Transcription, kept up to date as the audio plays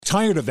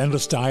Tired of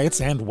endless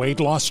diets and weight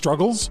loss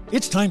struggles?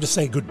 It's time to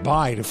say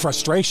goodbye to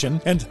frustration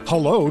and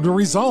hello to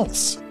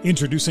results.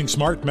 Introducing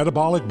Smart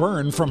Metabolic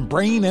Burn from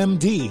Brain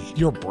MD,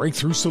 your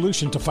breakthrough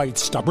solution to fight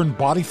stubborn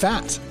body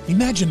fat.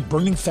 Imagine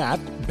burning fat,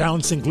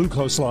 balancing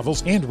glucose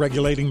levels, and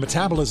regulating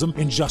metabolism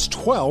in just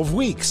 12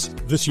 weeks.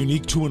 This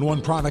unique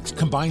 2-in-1 product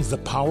combines the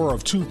power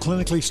of 2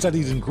 clinically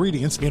studied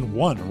ingredients in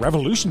one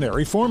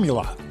revolutionary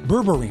formula.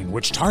 Berberine,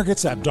 which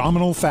targets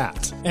abdominal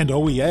fat, and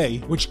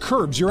OEA, which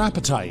curbs your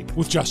appetite.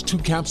 With just 2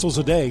 capsules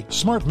a day,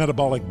 Smart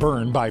Metabolic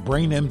Burn by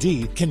Brain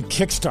MD can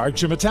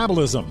kickstart your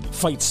metabolism,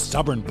 fight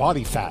stubborn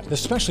body fat,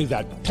 especially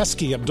that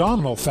pesky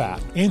abdominal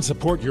fat, and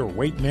support your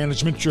weight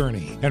management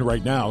journey. And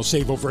right now,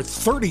 save over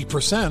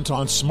 30%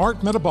 on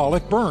Smart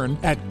Metabolic Burn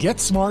at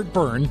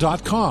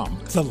GetSmartBurn.com.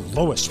 The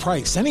lowest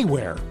price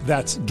anywhere.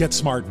 That's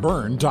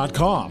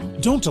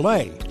GetSmartBurn.com. Don't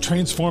delay.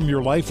 Transform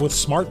your life with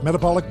Smart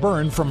Metabolic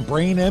Burn from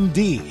Brain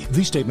MD.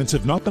 These statements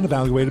have not been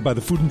evaluated by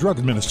the Food and Drug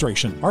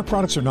Administration. Our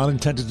products are not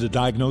intended to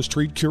diagnose,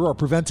 treat, cure, or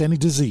prevent any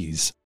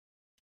disease.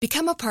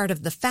 Become a part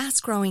of the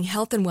fast-growing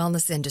health and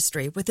wellness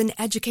industry with an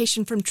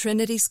education from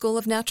Trinity School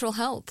of Natural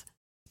Health.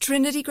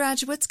 Trinity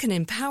graduates can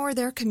empower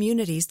their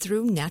communities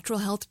through natural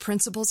health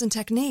principles and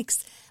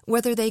techniques,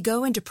 whether they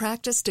go into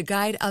practice to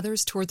guide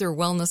others toward their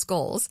wellness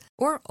goals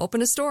or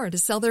open a store to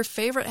sell their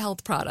favorite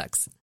health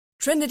products.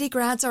 Trinity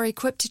grads are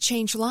equipped to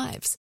change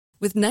lives.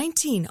 With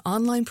 19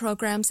 online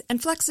programs and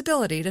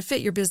flexibility to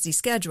fit your busy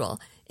schedule,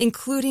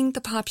 including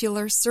the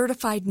popular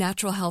Certified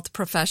Natural Health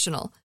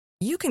Professional,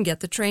 you can get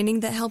the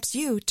training that helps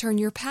you turn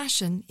your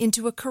passion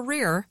into a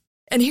career.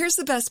 And here's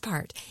the best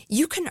part.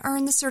 You can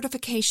earn the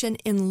certification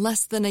in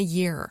less than a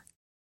year.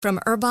 From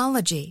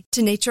herbology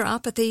to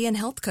naturopathy and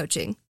health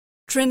coaching,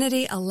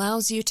 Trinity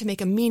allows you to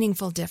make a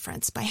meaningful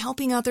difference by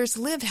helping others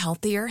live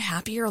healthier,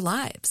 happier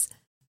lives.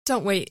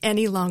 Don't wait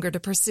any longer to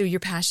pursue your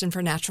passion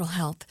for natural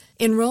health.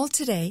 Enroll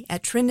today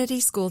at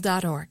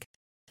trinityschool.org.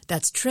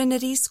 That's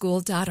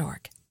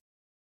trinityschool.org.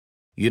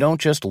 You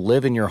don't just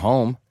live in your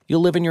home, you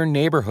live in your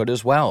neighborhood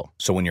as well.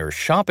 So when you're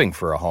shopping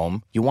for a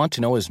home, you want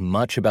to know as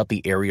much about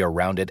the area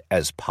around it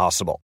as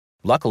possible.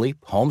 Luckily,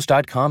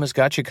 Homes.com has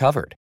got you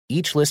covered.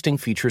 Each listing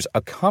features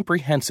a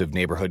comprehensive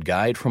neighborhood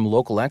guide from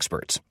local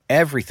experts.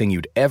 Everything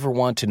you'd ever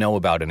want to know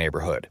about a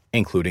neighborhood,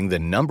 including the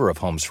number of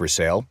homes for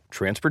sale,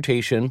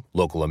 transportation,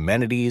 local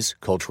amenities,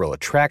 cultural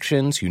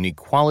attractions, unique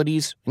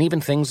qualities, and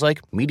even things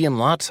like median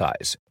lot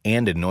size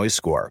and a noise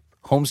score.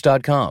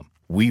 Homes.com.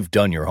 We've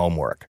done your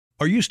homework.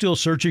 Are you still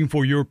searching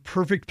for your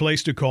perfect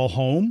place to call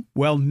home?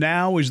 Well,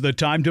 now is the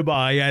time to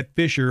buy at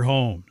Fisher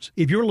Homes.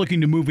 If you're looking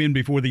to move in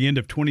before the end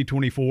of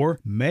 2024,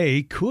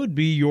 May could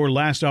be your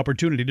last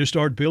opportunity to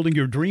start building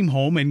your dream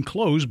home and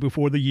close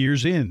before the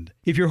year's end.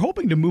 If you're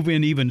hoping to move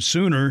in even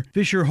sooner,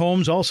 Fisher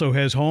Homes also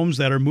has homes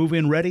that are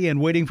move-in ready and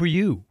waiting for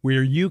you,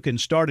 where you can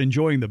start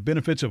enjoying the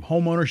benefits of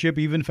homeownership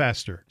even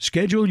faster.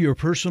 Schedule your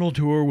personal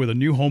tour with a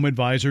new home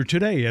advisor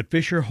today at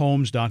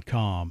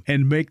FisherHomes.com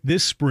and make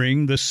this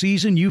spring the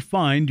season you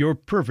find your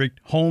perfect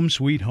home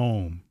sweet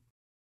home.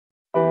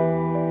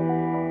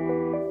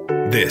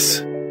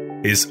 This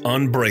is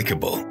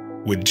Unbreakable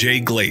with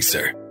Jay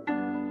Glazer,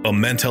 a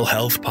mental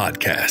health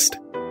podcast,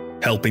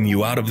 helping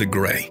you out of the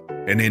gray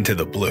and into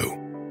the blue.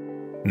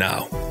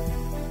 Now,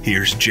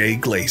 here's Jay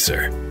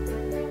Glazer.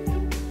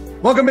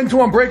 Welcome into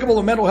Unbreakable,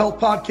 a mental health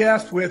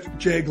podcast with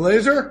Jay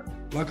Glazer.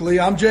 Luckily,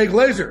 I'm Jay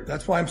Glazer.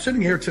 That's why I'm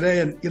sitting here today.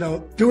 And,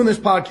 doing this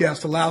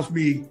podcast allows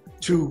me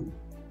to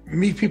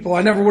meet people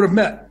I never would have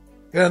met.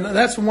 And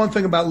that's the one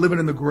thing about living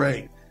in the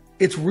gray.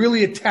 It's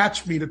really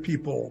attached me to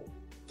people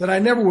that I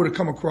never would have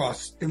come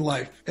across in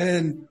life.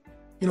 And,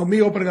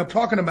 me opening up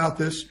talking about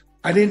this,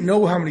 I didn't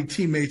know how many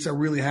teammates I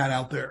really had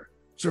out there.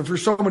 So for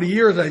so many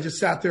years, I just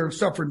sat there and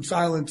suffered in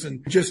silence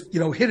and just,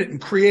 hid it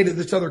and created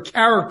this other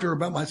character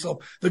about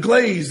myself, the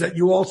glaze that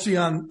you all see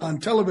on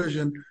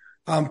television,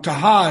 to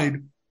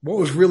hide what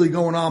was really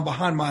going on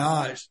behind my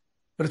eyes.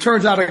 But it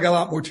turns out I got a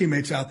lot more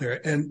teammates out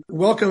there, and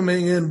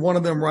welcoming in one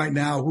of them right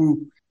now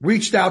who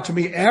reached out to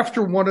me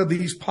after one of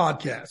these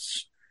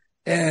podcasts.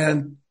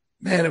 And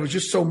man, it was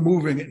just so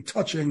moving and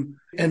touching.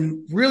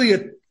 And really,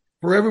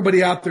 for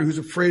everybody out there who's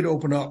afraid to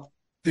open up,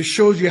 this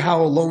shows you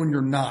how alone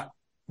you're not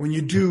when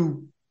you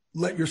do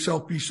let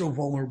yourself be so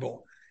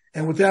vulnerable.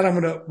 And with that, I'm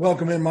going to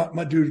welcome in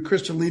my dude,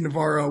 Christian Lee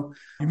Navarro.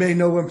 You may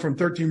know him from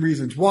 13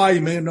 Reasons Why.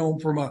 You may know him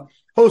from a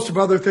host of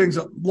other things,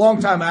 a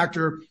longtime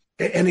actor,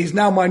 and he's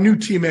now my new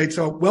teammate.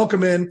 So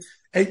welcome in.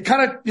 And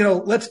kind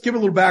of, let's give a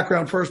little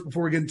background first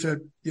before we get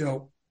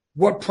into,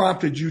 what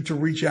prompted you to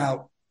reach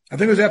out. I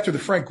think it was after the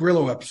Frank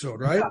Grillo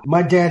episode, right?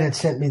 My dad had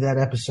sent me that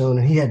episode,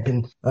 and he had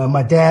been,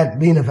 my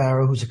dad, Lee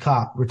Navarro, who's a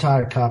cop,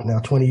 retired cop now,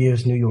 20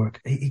 years in New York.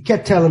 He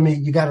kept telling me,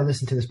 you got to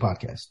listen to this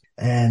podcast.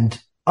 And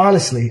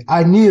honestly,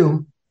 I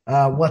knew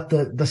what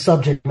the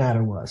subject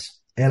matter was.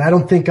 And I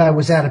don't think I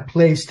was at a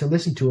place to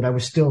listen to it. I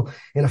was still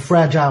in a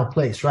fragile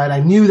place, right? I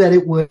knew that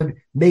it would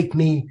make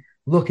me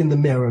look in the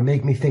mirror,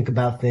 make me think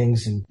about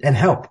things and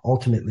help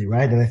ultimately,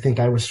 right? And I think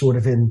I was sort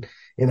of in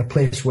a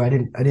place where I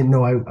didn't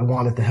know I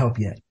wanted to help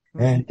yet.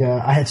 And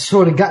I had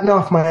sort of gotten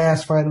off my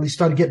ass finally,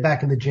 started getting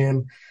back in the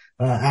gym,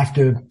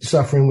 after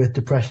suffering with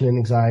depression and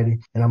anxiety.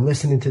 And I'm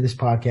listening to this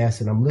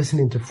podcast and I'm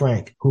listening to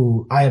Frank,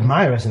 who I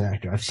admire as an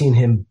actor. I've seen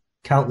him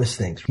countless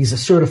things. He's a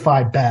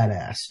certified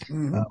badass,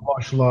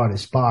 martial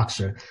artist,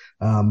 boxer,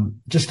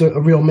 just a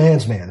real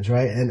man's man,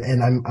 right?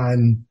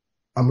 And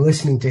I'm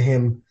listening to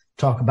him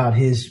talk about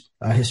his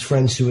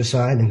friend's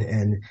suicide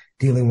and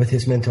dealing with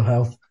his mental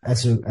health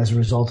as a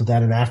result of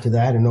that and after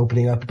that, and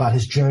opening up about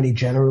his journey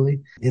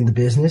generally in the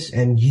business,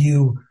 and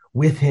you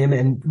with him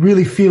and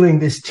really feeling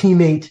this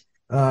teammate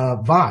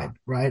vibe,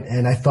 right?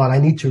 And I thought I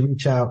need to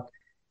reach out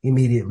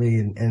immediately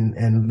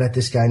and let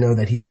this guy know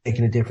that he's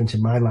making a difference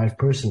in my life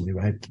personally,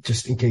 right?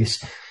 Just in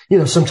case,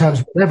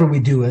 sometimes whatever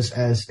we do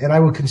and I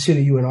would consider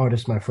you an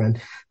artist, my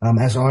friend,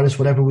 as artists,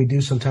 whatever we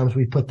do, sometimes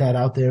we put that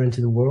out there into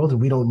the world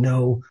and we don't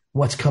know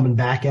what's coming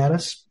back at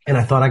us. And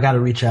I thought I got to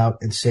reach out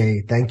and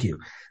say thank you,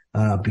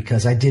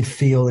 because I did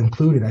feel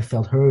included. I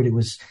felt heard. It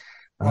was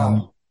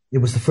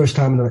the first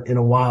time in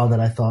a while that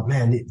I thought,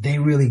 man, they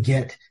really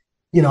get,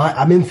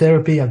 I'm in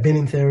therapy. I've been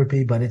in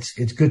therapy, but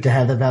it's good to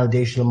have that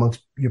validation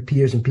amongst your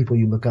peers and people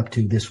you look up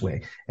to this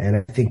way. And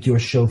I think your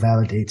show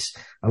validates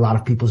a lot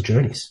of people's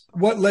journeys.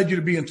 What led you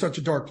to be in such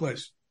a dark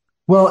place?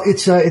 Well,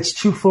 it's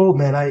twofold,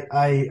 man.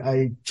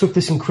 I took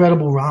this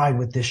incredible ride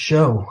with this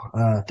show,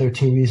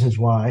 13 Reasons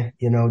Why,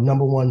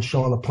 number one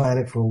show on the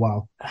planet for a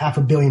while.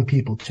 500 million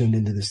people tuned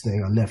into this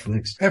thing on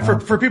Netflix.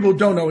 And for people who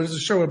don't know, it's a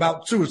show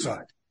about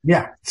suicide.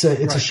 Yeah, it's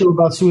a show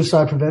about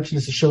suicide prevention.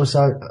 It's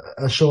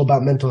a show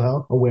about mental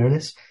health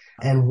awareness.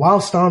 And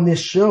whilst on this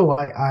show,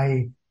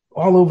 I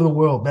all over the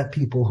world met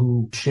people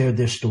who shared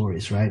their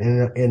stories, right?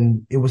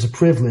 And it was a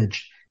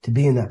privilege to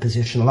be in that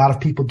position. A lot of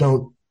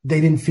people they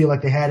didn't feel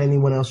like they had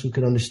anyone else who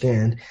could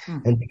understand.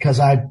 And because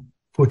I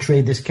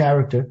portrayed this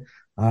character,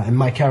 and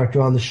my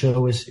character on the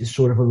show is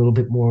sort of a little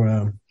bit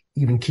more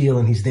even keel,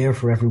 and he's there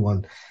for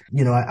everyone.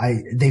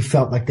 They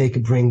felt like they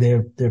could bring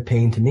their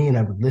pain to me, and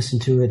I would listen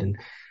to it and,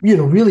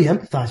 really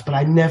empathize. But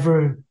I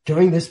never,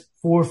 during this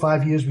 4 or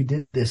 5 years we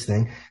did this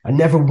thing, I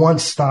never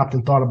once stopped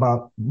and thought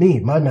about me,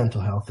 my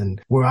mental health,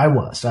 and where I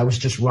was. I was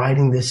just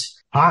riding this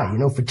high.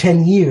 For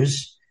 10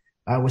 years,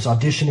 I was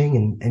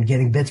auditioning and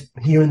getting bits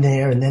here and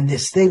there. And then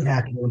this thing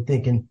happened. And I'm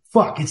thinking,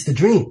 fuck, it's the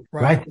dream,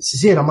 right? This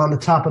is it. I'm on the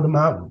top of the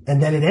mountain.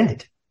 And then it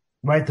ended,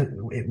 right?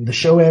 The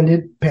show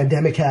ended.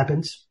 Pandemic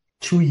happens.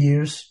 2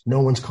 years.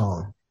 No one's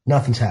calling.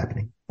 Nothing's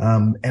happening.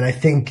 And I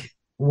think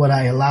what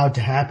I allowed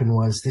to happen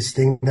was this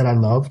thing that I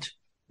loved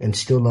and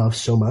still love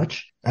so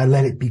much. I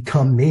let it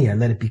become me. I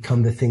let it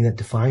become the thing that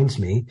defines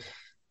me.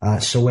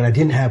 So when I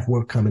didn't have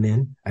work coming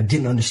in, I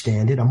didn't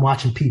understand it. I'm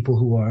watching people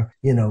who are,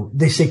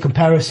 they say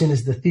comparison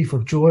is the thief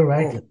of joy,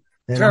 right?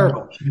 Oh,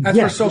 terrible. That's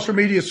where social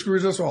media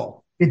screws us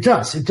all. It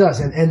does.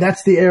 And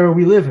that's the era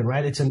we live in,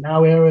 right? It's a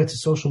now era. It's a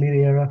social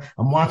media era.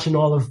 I'm watching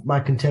all of my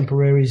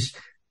contemporaries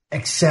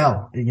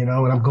excel, and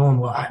I'm going,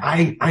 well,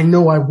 I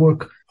know I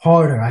work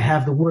harder. I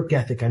have the work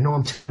ethic. I know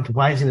I'm talented.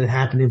 Why isn't it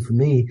happening for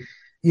me?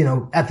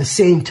 At the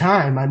same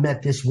time, I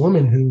met this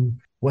woman who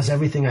was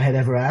everything I had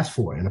ever asked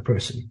for in a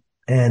person.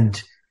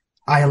 And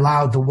I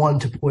allowed the one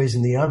to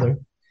poison the other.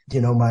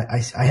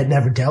 I had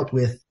never dealt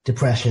with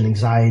depression,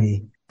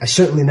 anxiety. I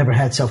certainly never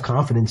had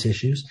self-confidence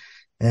issues.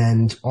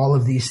 And all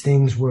of these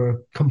things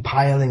were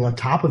compiling on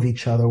top of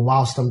each other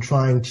whilst I'm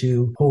trying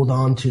to hold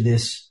on to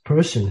this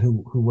person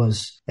who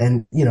was,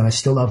 and, I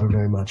still love her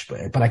very much,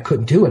 but I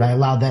couldn't do it. I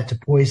allowed that to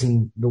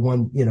poison the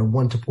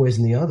one to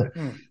poison the other.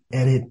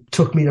 And it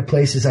took me to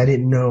places I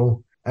didn't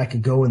know I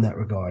could go in that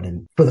regard.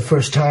 And for the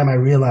first time, I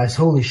realized,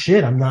 holy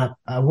shit,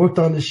 I worked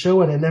on this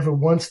show and I never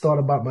once thought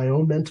about my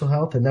own mental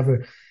health.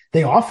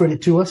 They offered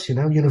it to us,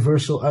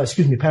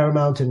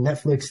 Paramount and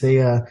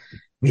Netflix.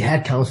 We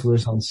had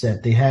counselors on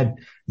set. They had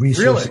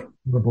resources.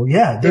 Really?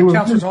 Yeah. They were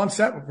counselors on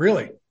set?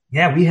 Really?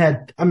 Yeah, we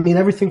had,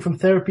 everything from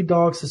therapy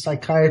dogs to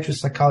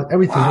psychiatrists, psychologists,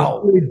 everything. Wow.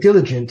 We were really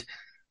diligent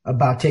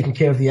about taking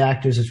care of the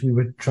actors as we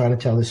were trying to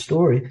tell this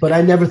story. But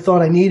I never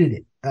thought I needed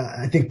it.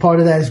 I think part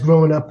of that is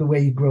growing up the way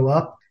you grow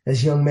up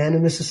as young men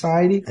in this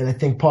society. And I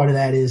think part of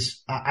that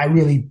is I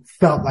really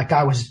felt like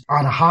I was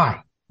on a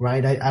high,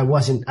 right?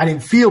 I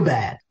didn't feel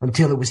bad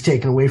until it was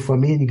taken away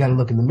from me, and you got to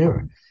look in the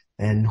mirror.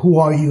 And who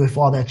are you if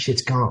all that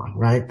shit's gone,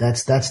 right?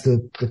 That's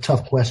the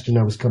tough question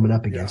I was coming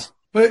up against.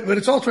 Yeah. But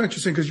it's also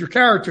interesting because your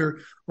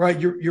character, right?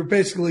 You're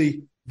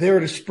basically there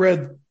to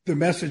spread the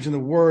message and the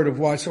word of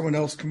why someone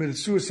else committed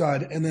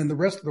suicide. And then the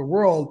rest of the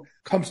world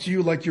comes to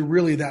you like you're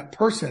really that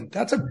person.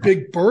 That's a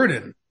big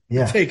burden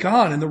to take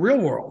on in the real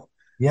world.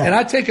 Yeah. And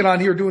I take it on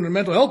here doing a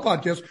mental health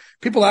podcast.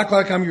 People act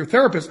like I'm your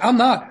therapist. I'm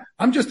not.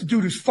 I'm just a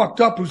dude who's fucked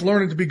up, who's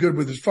learning to be good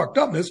with his fucked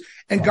upness.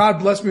 And God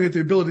blessed me with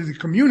the ability to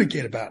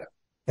communicate about it.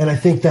 And I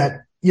think that,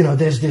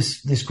 there's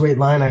this great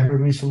line I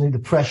heard recently, the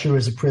pressure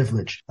is a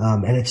privilege.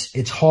 And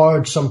it's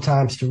hard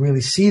sometimes to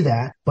really see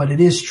that, but it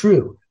is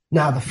true.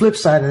 Now, the flip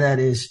side of that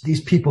is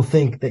these people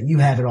think that you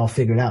have it all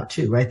figured out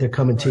too, right? They're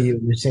coming to you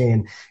and you're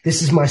saying,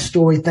 this is my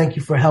story. Thank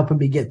you for helping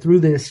me get through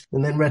this.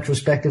 And then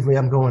retrospectively,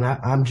 I'm going,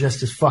 I'm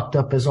just as fucked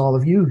up as all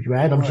of you,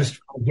 right? I'm just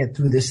trying to get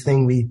through this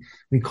thing we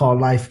call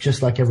life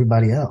just like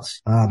everybody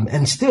else.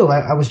 And still,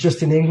 I was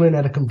just in England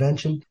at a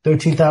convention,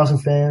 13,000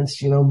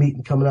 fans,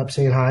 meeting, coming up,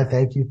 saying hi,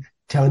 thank you,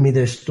 telling me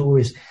their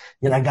stories.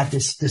 I got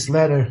this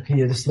letter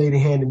here. This lady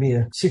handed me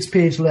a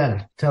 6-page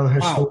letter telling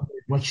her story,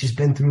 what she's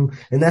been through.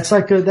 And that's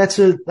that's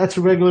a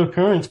regular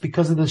occurrence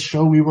because of the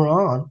show we were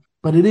on.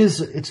 But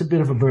it's a bit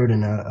of a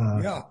burden.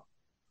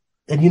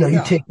 And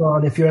you take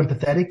on, if you're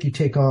empathetic, you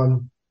take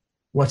on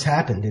what's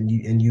happened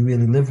and you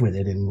really live with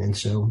it. And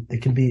so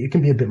it can be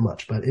a bit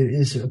much, but it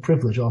is a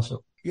privilege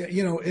also. Yeah.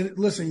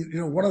 Listen,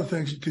 one of the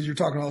things, because you're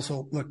talking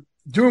also, look,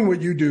 doing what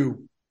you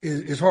do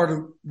is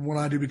harder than what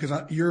I do because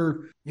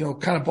you're,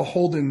 kind of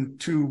beholden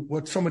to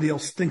what somebody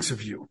else thinks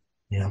of you.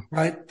 Yeah.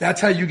 Right.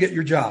 That's how you get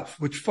your job,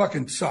 which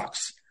fucking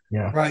sucks.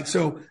 Yeah. Right.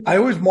 So I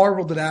always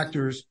marveled at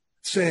actors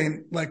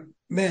saying like,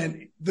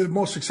 man, the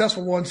most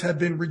successful ones have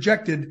been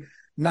rejected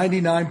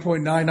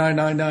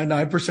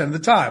 99.99999% of the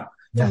time.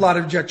 Yeah. A lot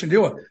of rejection to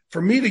deal with.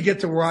 For me to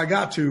get to where I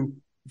got to,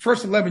 the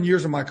first 11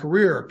 years of my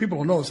career, people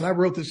don't know this, and I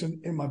wrote this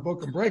in my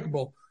book,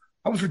 Unbreakable.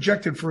 I was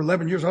rejected for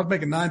 11 years. I was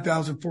making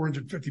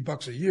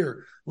 $9,450 a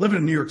year, living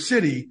in New York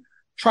City,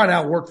 trying to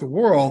outwork the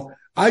world.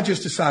 I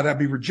just decided I'd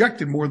be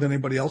rejected more than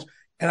anybody else,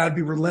 and I'd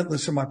be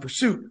relentless in my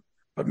pursuit.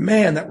 But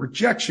man, that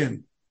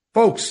rejection,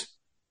 folks,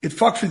 it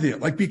fucks with you.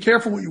 Like, be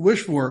careful what you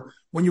wish for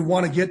when you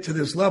want to get to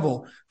this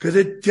level, because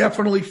it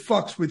definitely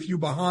fucks with you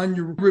behind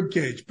your rib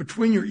cage,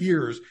 between your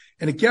ears,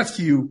 and it gets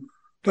to you.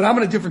 But I'm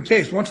in a different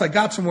case. Once I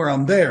got somewhere,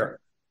 I'm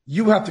there.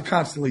 You have to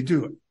constantly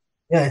do it.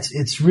 Yeah,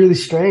 it's really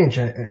strange.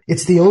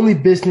 It's the only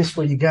business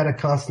where you got to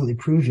constantly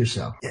prove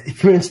yourself.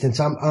 For instance,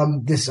 I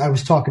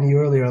was talking to you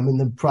earlier. I'm in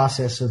the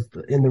process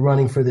in the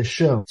running for this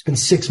show. It's been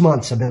 6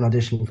 months I've been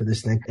auditioning for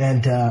this thing.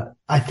 And,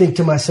 I think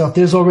to myself,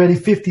 there's already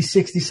 50,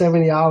 60,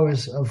 70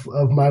 hours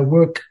of my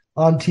work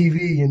on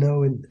TV,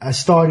 and I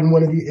starred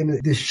in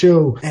this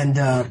show, and,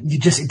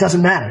 it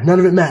doesn't matter.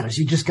 None of it matters.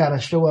 You just got to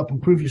show up and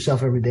prove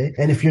yourself every day.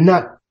 And if you're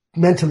not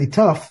mentally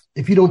tough,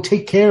 if you don't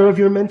take care of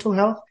your mental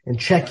health and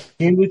check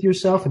in with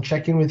yourself and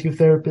check in with your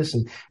therapist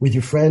and with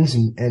your friends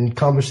and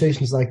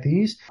conversations like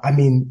these,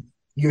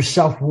 your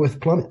self-worth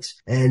plummets.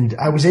 And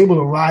I was able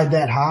to ride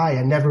that high.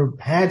 I never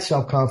had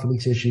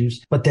self-confidence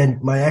issues, but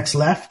then my ex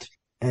left,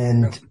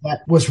 and that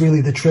was really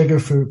the trigger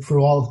for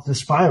all of the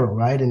spiral,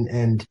 right?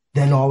 And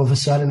then all of a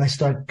sudden I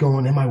start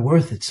going, am I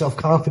worth it?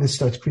 Self-confidence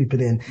starts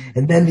creeping in.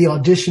 And then the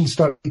auditions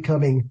start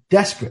becoming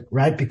desperate,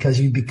 right? Because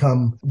you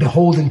become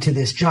beholden to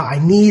this job. I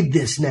need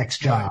this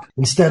next job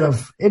instead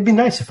of, it'd be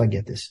nice if I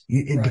get this.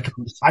 It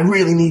becomes, I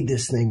really need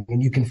this thing.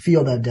 And you can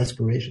feel that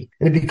desperation,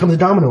 and it becomes a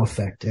domino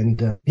effect. And,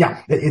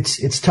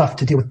 it's tough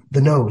to deal with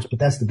the no's, but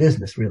that's the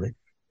business, really.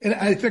 And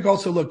I think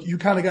also, look, you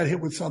kind of got hit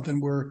with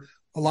something where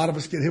a lot of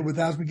us get hit with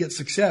as we get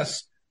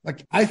success.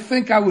 Like, I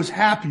think I was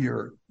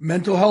happier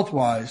mental health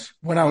wise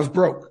when I was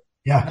broke.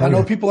 Yeah. I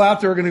know people out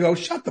there are going to go,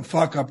 shut the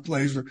fuck up,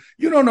 Glazer.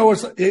 You don't know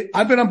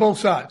I've been on both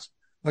sides.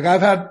 Like,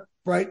 I've had,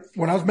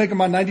 when I was making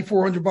my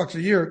 $9,400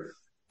 a year,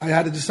 I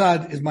had to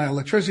decide, is my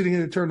electricity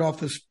going to get turned off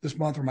this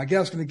month, or my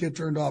gas going to get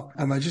turned off?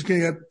 Am I just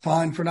going to get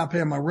fined for not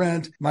paying my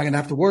rent? Am I going to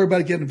have to worry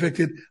about it getting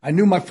evicted? I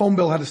knew my phone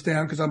bill had to stay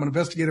on because I'm an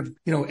investigative,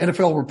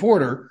 NFL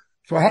reporter.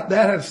 So that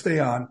had to stay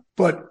on,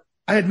 but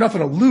I had nothing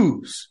to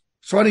lose.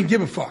 So I didn't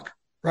give a fuck.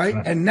 Right.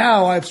 And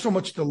now I have so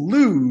much to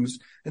lose.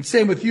 And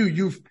same with you.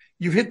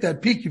 You've hit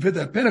that peak. You've hit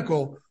that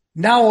pinnacle.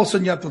 Now all of a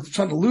sudden you have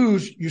something to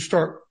lose. You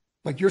start,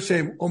 like you're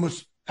saying,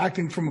 almost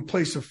acting from a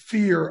place of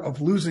fear of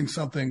losing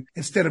something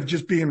instead of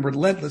just being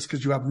relentless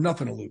because you have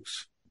nothing to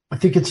lose. I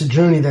think it's a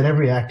journey that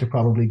every actor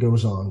probably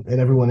goes on, and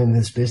everyone in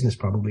this business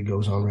probably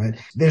goes on, right?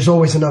 There's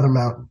always another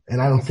mountain.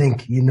 And I don't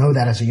think you know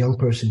that as a young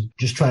person,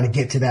 just trying to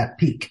get to that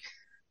peak.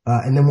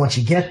 And then once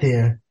you get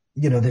there,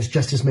 there's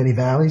just as many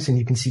valleys and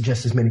you can see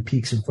just as many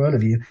peaks in front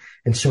of you.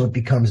 And so it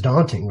becomes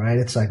daunting, right?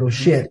 It's like, oh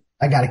shit,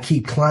 I got to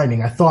keep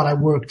climbing. I thought I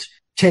worked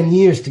 10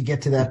 years to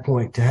get to that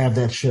point, to have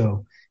that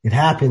show. It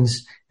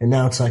happens. And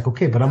now it's like,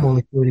 okay, but I'm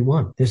only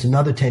 31. There's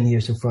another 10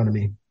 years in front of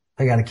me.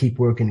 I got to keep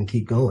working and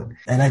keep going.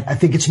 And I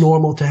think it's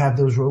normal to have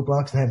those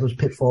roadblocks and have those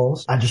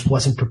pitfalls. I just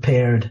wasn't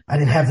prepared. I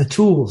didn't have the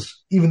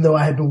tools. Even though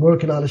I had been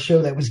working on a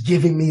show that was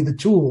giving me the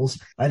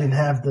tools, I didn't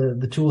have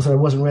the tools, and I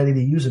wasn't ready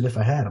to use them if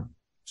I had them.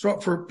 So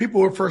for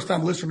people who are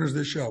first-time listeners to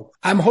this show,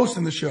 I'm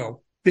hosting the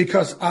show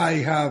because I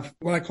have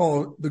what I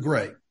call the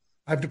gray.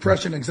 I have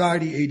depression,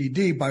 anxiety,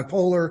 ADD,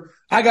 bipolar.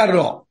 I got it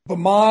all. But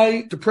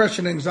my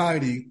depression,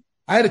 anxiety,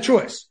 I had a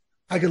choice.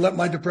 I could let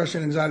my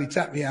depression, anxiety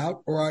tap me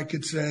out, or I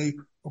could say,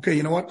 okay,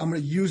 you know what? I'm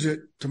going to use it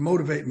to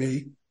motivate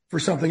me for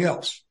something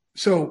else.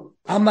 So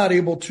I'm not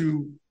able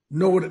to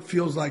know what it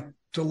feels like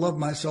to love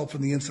myself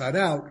from the inside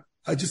out.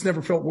 I just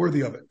never felt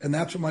worthy of it. And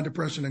that's what my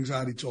depression,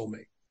 anxiety told me.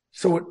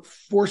 So it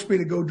forced me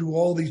to go do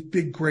all these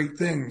big, great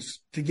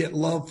things to get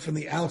love from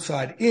the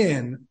outside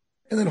in,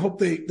 and then hope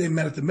they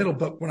met at the middle.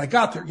 But when I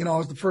got there, I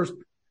was the first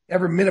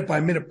every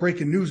minute-by-minute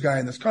breaking news guy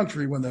in this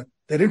country when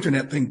that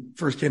internet thing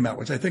first came out,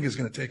 which I think is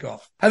going to take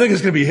off. I think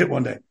it's going to be a hit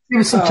one day.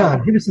 Give us some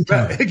time.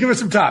 Give us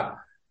some time.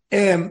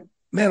 And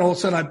man, all of a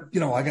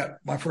sudden I got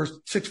my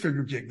first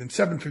 6-figure gig, then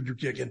 7-figure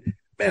gig. And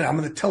man, I'm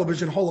in the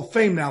television Hall of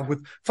Fame now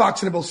with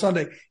Fox and NFL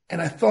Sunday.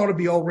 And I thought it'd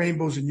be all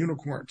rainbows and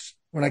unicorns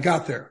when I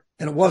got there.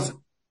 And it wasn't.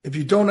 If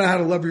you don't know how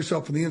to love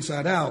yourself from the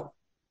inside out,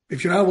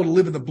 if you're not able to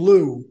live in the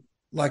blue,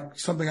 like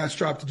something I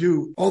strive to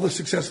do, all the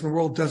success in the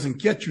world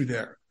doesn't get you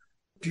there.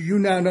 Do you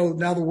now know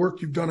the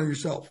work you've done on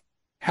yourself?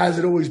 Has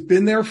it always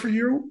been there for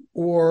you,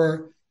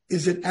 or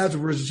is it as a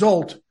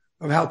result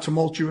of how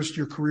tumultuous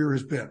your career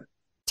has been?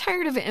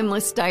 Tired of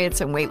endless diets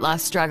and weight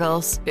loss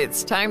struggles?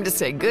 It's time to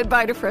say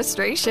goodbye to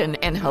frustration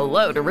and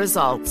hello to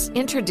results.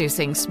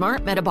 Introducing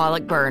Smart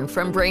Metabolic Burn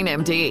from Brain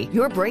MD,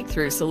 your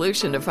breakthrough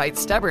solution to fight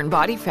stubborn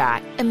body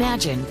fat.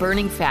 Imagine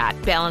burning fat,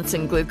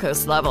 balancing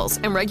glucose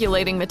levels, and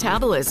regulating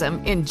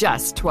metabolism in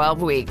just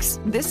 12 weeks.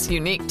 This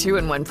unique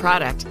 2-in-1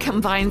 product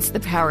combines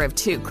the power of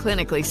 2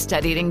 clinically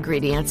studied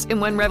ingredients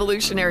in one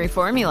revolutionary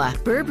formula.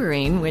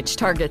 Berberine, which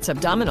targets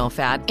abdominal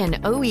fat, and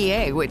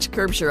OEA, which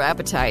curbs your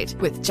appetite.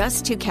 With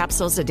just 2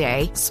 capsules a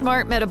day,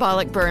 Smart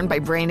Metabolic Burn by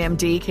Brain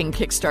MD can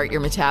kickstart your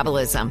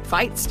metabolism,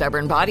 fight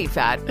stubborn body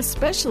fat,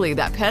 especially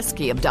that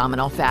pesky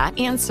abdominal fat,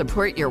 and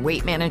support your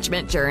weight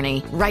management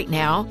journey. Right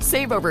now,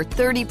 save over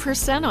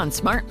 30% on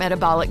Smart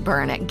Metabolic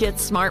Burn at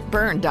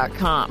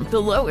GetSmartBurn.com.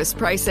 The lowest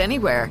price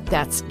anywhere.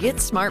 That's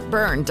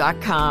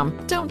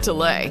GetSmartBurn.com. Don't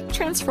delay.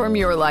 Transform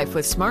your life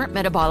with Smart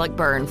Metabolic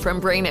Burn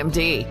from Brain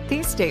MD.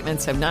 These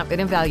statements have not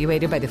been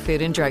evaluated by the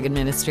Food and Drug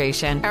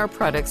Administration. Our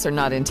products are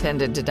not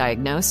intended to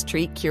diagnose,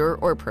 treat, cure,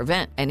 or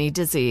prevent any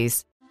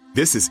disease.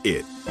 This is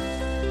it.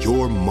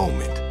 Your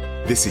moment.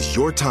 This is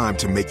your time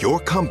to make your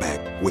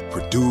comeback with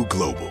Purdue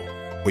Global.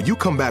 When you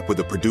come back with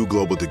a Purdue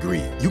Global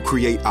degree, you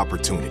create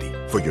opportunity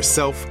for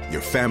yourself,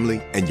 your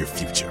family, and your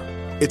future.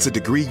 It's a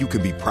degree you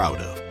can be proud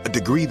of, a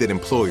degree that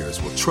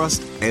employers will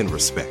trust and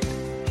respect.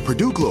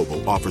 Purdue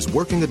Global offers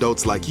working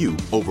adults like you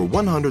over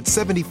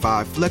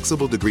 175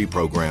 flexible degree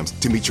programs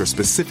to meet your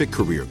specific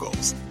career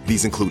goals.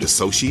 These include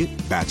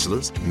associate,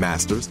 bachelor's,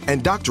 master's,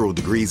 and doctoral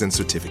degrees and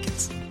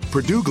certificates.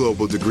 Purdue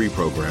Global degree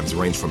programs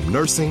range from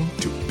nursing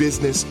to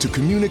business to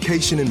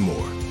communication and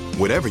more.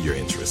 Whatever your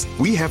interest,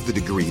 we have the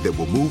degree that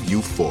will move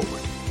you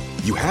forward.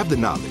 You have the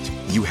knowledge,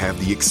 you have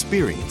the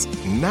experience.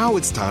 Now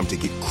it's time to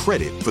get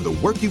credit for the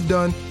work you've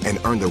done and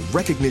earn the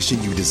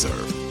recognition you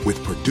deserve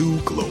with Purdue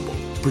Global,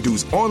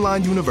 Purdue's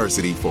online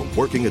university for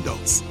working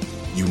adults.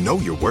 You know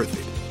you're worth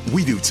it.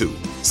 We do too.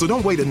 So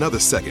don't wait another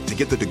second to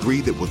get the degree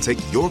that will take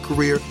your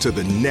career to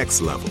the next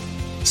level.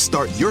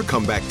 Start your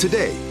comeback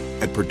today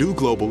at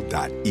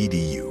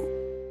purdueglobal.edu.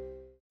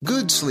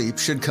 Good sleep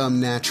should come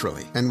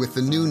naturally, and with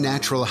the new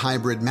Natural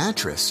Hybrid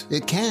mattress,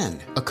 it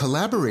can. A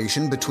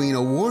collaboration between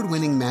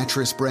award-winning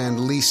mattress brand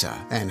Leesa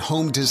and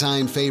home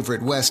design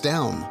favorite West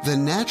Elm, the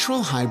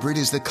Natural Hybrid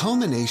is the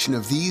culmination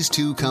of these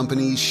two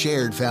companies'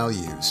 shared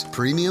values: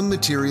 premium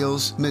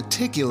materials,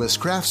 meticulous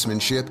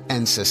craftsmanship,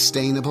 and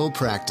sustainable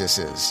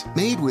practices.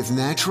 Made with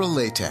natural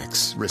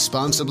latex,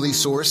 responsibly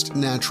sourced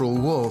natural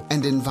wool,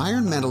 and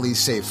environmentally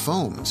safe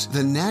foams,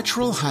 the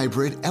Natural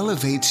Hybrid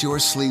elevates your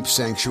sleep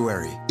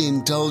sanctuary,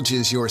 indulges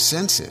your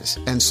senses,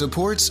 and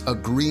supports a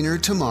greener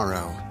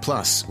tomorrow.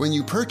 Plus, when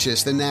you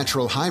purchase the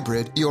Natural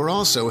Hybrid, you're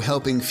also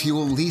helping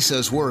fuel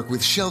Leesa's work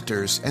with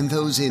shelters and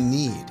those in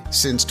need.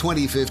 Since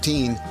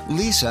 2015,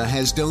 Leesa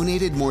has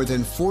donated more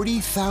than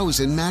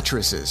 40,000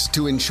 mattresses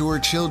to ensure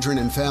children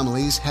and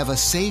families have a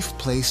safe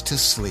place to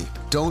sleep.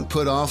 Don't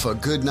put off a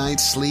good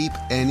night's sleep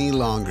any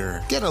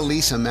longer. Get a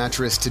Leesa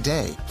mattress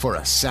today for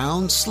a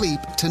sound sleep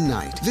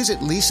tonight. Visit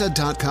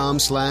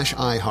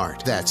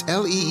leesa.com/iHeart. That's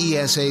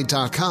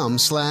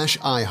leesa.com/iHeart.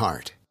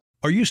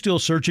 Are you still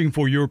searching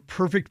for your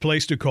perfect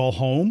place to call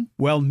home?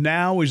 Well,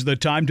 now is the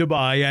time to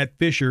buy at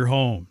Fisher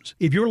Homes.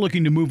 If you're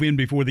looking to move in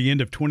before the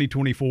end of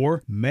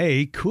 2024,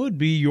 May could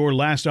be your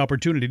last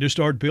opportunity to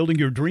start building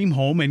your dream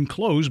home and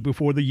close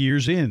before the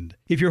year's end.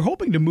 If you're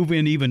hoping to move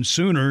in even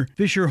sooner,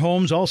 Fisher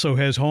Homes also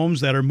has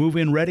homes that are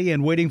move-in ready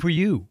and waiting for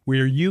you,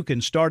 where you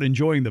can start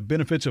enjoying the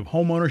benefits of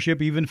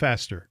homeownership even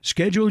faster.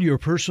 Schedule your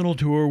personal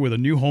tour with a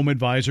new home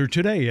advisor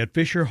today at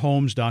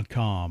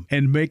FisherHomes.com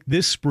and make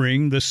this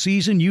spring the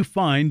season you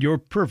find your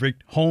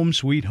perfect home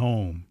sweet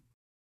home.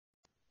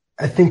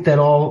 I think that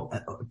all,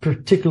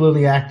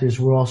 particularly actors,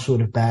 we're all sort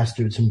of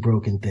bastards and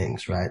broken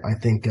things, right? I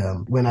think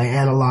when I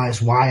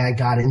analyze why I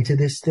got into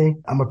this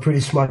thing, I'm a pretty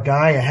smart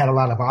guy. I had a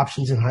lot of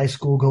options in high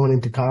school going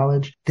into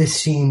college. This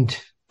seemed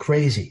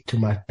crazy to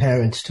my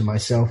parents, to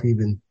myself,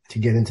 even to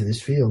get into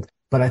this field.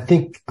 But I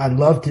think I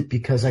loved it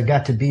because I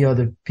got to be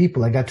other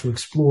people. I got to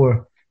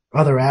explore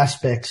other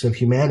aspects of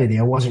humanity.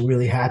 I wasn't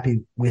really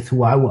happy with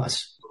who I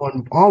was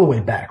going all the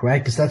way back,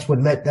 right? Because that's what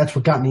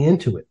got me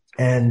into it.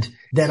 And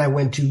then I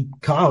went to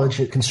college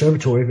at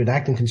an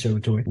acting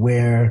conservatory,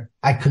 where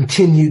I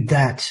continued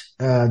that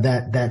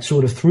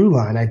sort of through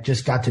line. I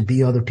just got to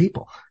be other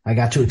people. I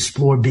got to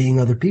explore being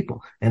other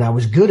people, and I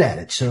was good at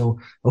it. So,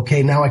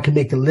 okay, now I can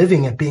make a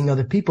living at being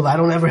other people. I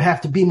don't ever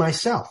have to be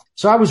myself.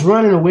 So I was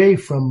running away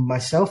from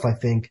myself, I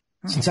think.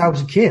 Since I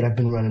was a kid, I've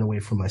been running away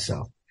from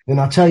myself. And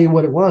I'll tell you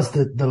what it was.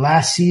 The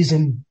last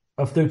season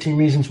of 13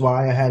 Reasons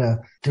Why, I had a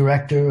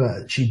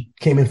director. She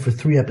came in for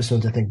 3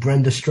 episodes, I think,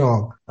 Brenda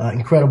Strong,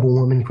 incredible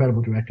woman,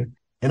 incredible director.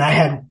 And I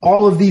had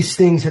all of these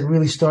things had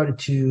really started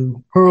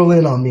to hurl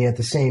in on me at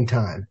the same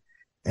time.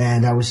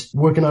 And I was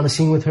working on a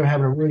scene with her,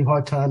 having a really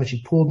hard time. And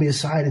she pulled me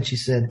aside and she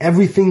said,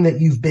 everything that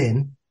you've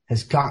been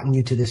has gotten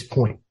you to this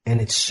point,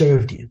 and it's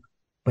served you,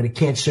 but it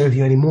can't serve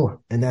you anymore.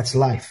 And that's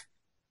life.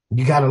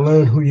 You got to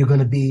learn who you're going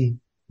to be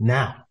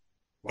now.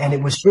 And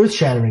it was earth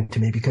shattering to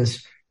me,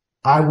 because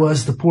I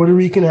was the Puerto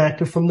Rican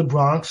actor from the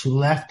Bronx who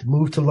left,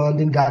 moved to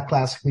London, got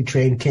classically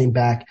trained, came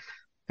back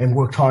and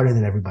worked harder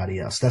than everybody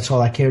else. That's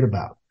all I cared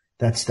about.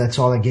 That's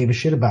all I gave a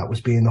shit about,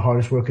 was being the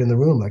hardest worker in the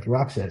room, like The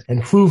Rock said,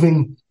 and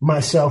proving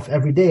myself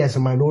every day as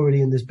a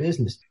minority in this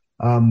business.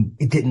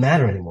 It didn't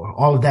matter anymore.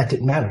 All of that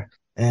didn't matter.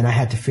 And I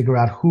had to figure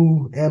out,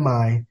 who am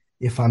I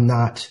if I'm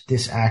not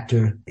this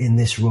actor in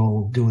this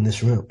role, doing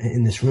this room,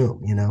 in this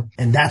room, you know?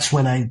 And that's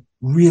when it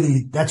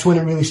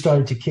really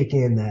started to kick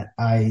in, that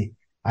I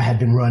had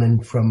been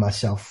running from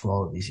myself for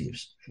all of these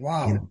years.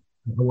 Wow. You know,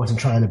 I wasn't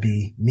trying to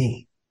be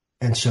me.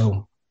 And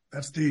so.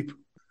 That's deep.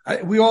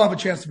 We all have a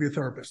chance to be a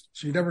therapist.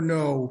 So you never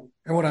know.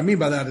 And what I mean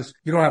by that is,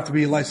 you don't have to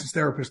be a licensed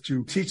therapist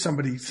to teach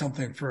somebody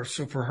something first.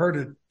 So for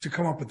her to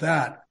come up with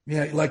that,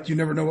 yeah, like, you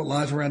never know what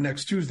lies around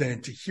next Tuesday,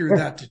 and to hear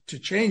that to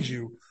change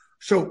you.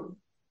 So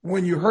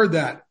when you heard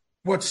that,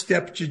 what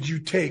step did you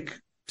take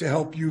to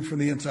help you from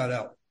the inside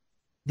out?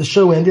 The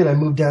show ended. I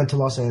moved down to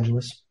Los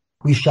Angeles.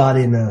 We shot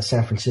in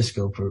San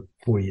Francisco for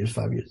 5 years.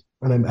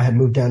 And I had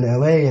moved down to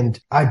LA, and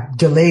I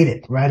delayed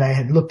it, right? I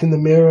had looked in the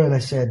mirror and I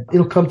said,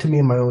 it'll come to me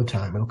in my own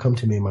time.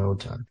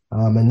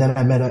 And then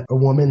I met a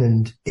woman,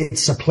 and it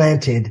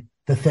supplanted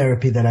the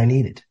therapy that I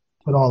needed.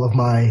 Put all of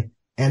my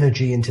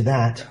energy into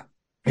that.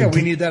 Yeah,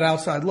 we need that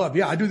outside love.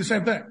 Yeah, I do the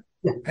same thing.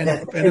 Yeah. And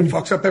it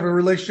fucks up every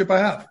relationship I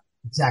have.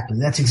 Exactly.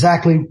 That's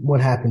exactly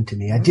what happened to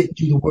me. I didn't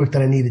do the work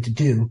that I needed to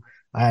do.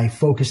 I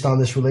focused on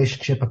this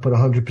relationship. I put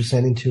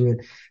 100% into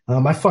it.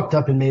 I fucked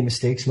up and made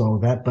mistakes and all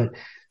of that, but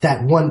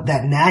that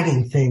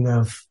nagging thing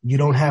of, you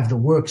don't have the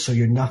work, so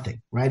you're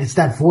nothing, right? It's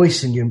that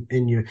voice in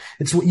your,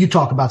 it's what you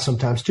talk about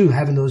sometimes too,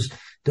 having those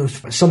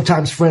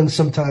sometimes friends,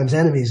 sometimes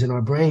enemies in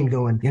our brain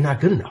going, you're not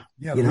good enough.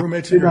 Yeah. The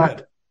roommates in your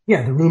head.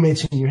 Yeah. The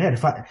roommates in your head.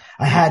 If I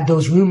had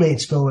those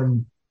roommates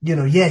going, you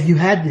know, yeah, you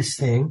had this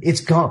thing,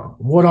 it's gone.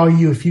 What are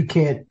you if you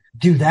can't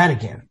do that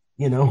again?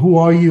 You know, who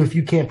are you if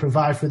you can't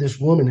provide for this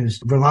woman who's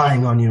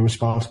relying on you,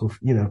 responsible,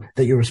 you know,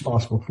 that you're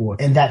responsible for?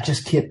 And that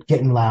just kept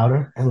getting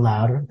louder and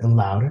louder and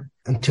louder,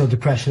 until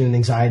depression and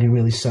anxiety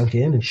really sunk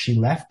in, and she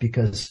left,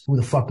 because who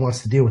the fuck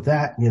wants to deal with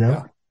that, you know?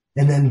 Yeah.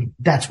 And then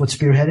that's what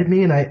spearheaded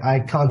me. And I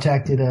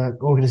contacted an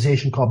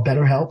organization called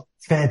BetterHelp.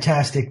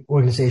 Fantastic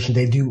organization.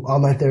 They do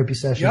online therapy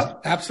sessions.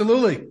 Yep,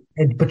 absolutely.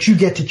 But you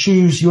get to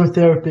choose your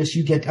therapist.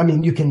 You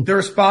can. They're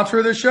a sponsor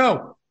of the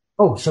show.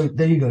 Oh, so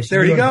there you go. So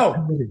there you go.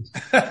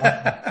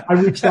 I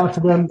reached out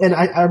to them, and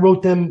I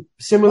wrote them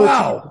similar.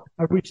 Wow.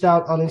 I reached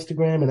out on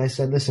Instagram and I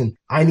said, listen,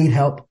 I need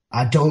help.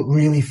 I don't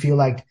really feel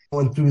like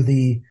going through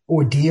the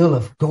ordeal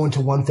of going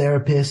to one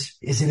therapist.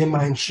 Is it in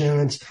my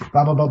insurance?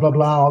 Blah, blah, blah, blah,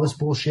 blah, all this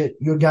bullshit.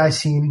 Your guys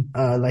seem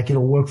like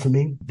it'll work for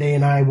me. They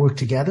and I worked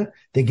together.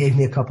 They gave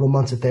me a couple of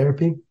months of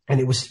therapy,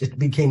 and it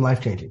became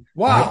life-changing.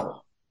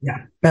 Wow. Right?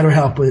 Yeah.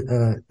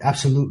 BetterHelp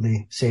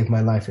absolutely saved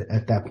my life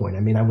at that point. I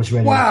mean, I was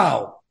ready.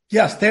 Wow.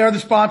 Yes, they are the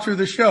sponsor of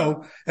the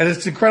show, and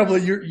it's incredible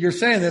that you're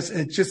saying this.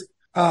 It's just,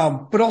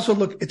 but also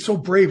look, it's so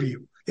brave of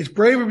you. It's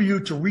brave of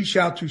you to reach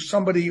out to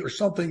somebody or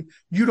something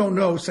you don't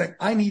know, saying,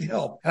 I need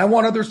help. And I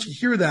want others to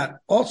hear that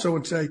also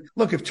and say,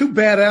 look, if 2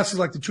 badasses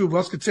like the 2 of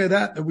us could say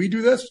that we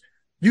do this,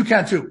 you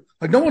can too.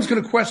 Like, no one's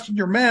going to question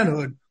your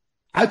manhood.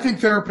 I think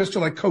therapists are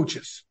like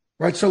coaches,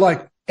 right? So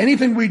like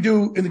anything we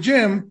do in the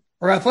gym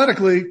or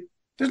athletically,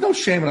 there's no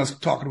shame in us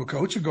talking to a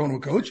coach or going to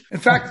a coach. In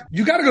fact,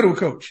 you got to go to a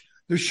coach.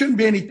 There shouldn't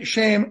be any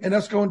shame in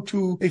us going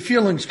to a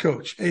feelings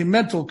coach, a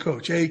mental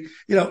coach, a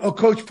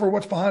coach for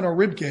what's behind our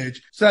rib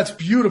cage. So that's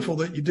beautiful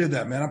that you did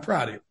that, man. I'm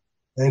proud of you.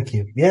 Thank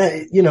you.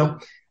 Yeah. You know,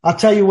 I'll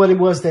tell you what it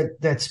was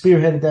that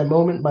spearheaded that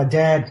moment. My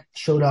dad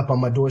showed up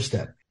on my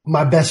doorstep.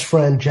 My best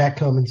friend, Jack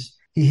Cummins,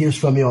 he hears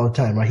from me all the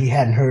time, right? He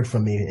hadn't heard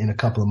from me in a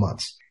couple of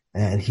months.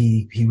 And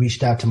he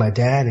reached out to my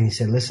dad and he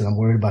said, listen, I'm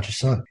worried about your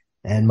son.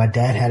 And my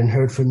dad hadn't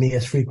heard from me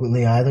as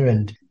frequently either.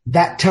 And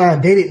that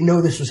time, they didn't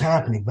know this was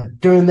happening, but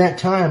during that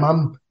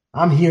time,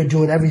 I'm here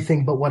doing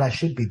everything but what I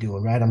should be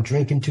doing, right? I'm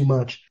drinking too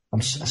much.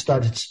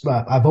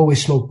 I've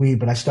always smoked weed,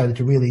 but I started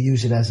to really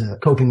use it as a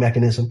coping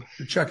mechanism.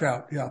 To check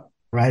out, yeah.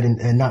 Right,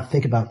 and not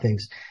think about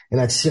things.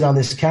 And I'd sit on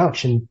this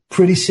couch and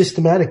pretty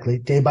systematically,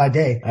 day by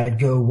day, I'd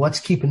go,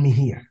 what's keeping me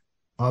here?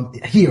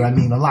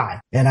 Alive.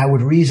 And I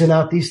would reason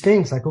out these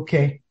things like,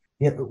 okay,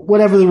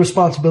 whatever the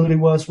responsibility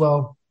was,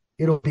 well,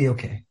 it'll be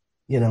okay,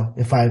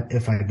 if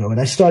I go. And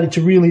I started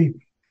to really,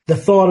 the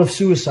thought of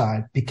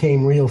suicide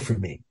became real for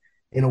me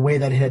in a way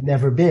that it had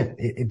never been.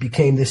 It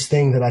became this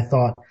thing that I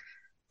thought,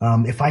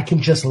 if I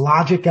can just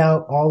logic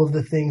out all of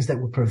the things that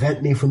would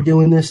prevent me from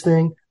doing this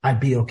thing, I'd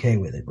be okay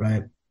with it,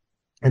 right?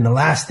 And the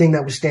last thing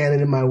that was standing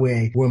in my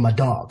way were my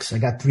dogs. I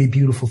got 3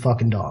 beautiful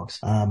fucking dogs.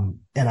 And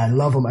I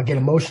love them. I get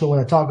emotional when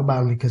I talk about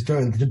them because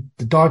during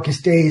the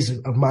darkest days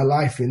of my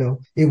life,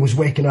 it was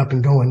waking up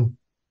and going,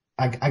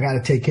 I got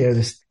to take care of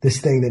this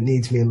thing that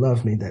needs me and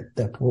loves me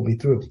that pulled me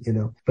through,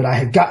 But I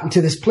had gotten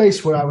to this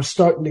place where I was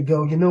starting to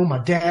go, my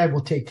dad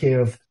will take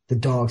care of the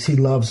dogs. He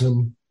loves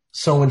them.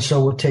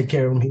 So-and-so will take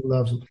care of him. He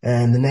loves them.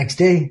 And the next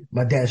day,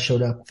 my dad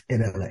showed up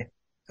in LA,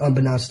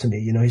 unbeknownst to me.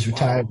 He's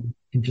retired.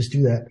 He can just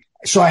do that.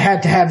 So I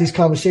had to have these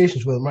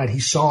conversations with him, right? He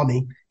saw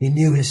me. He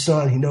knew his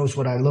son. He knows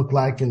what I look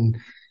like. And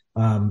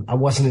I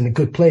wasn't in a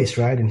good place,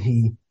 right?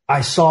 And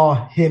I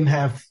saw him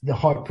have the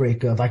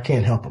heartbreak of I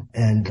can't help him.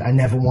 And I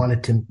never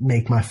wanted to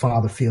make my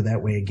father feel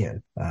that way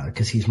again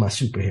because he's my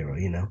superhero,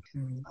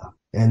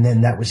 And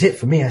then that was it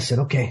for me. I said,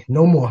 okay,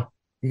 no more.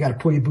 You got to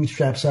pull your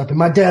bootstraps up. And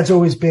my dad's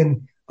always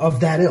been of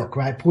that ilk,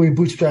 right? Pull your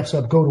bootstraps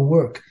up, go to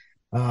work,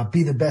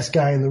 be the best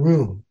guy in the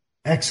room.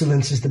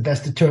 Excellence is the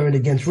best deterrent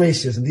against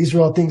racism. These are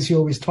all things he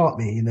always taught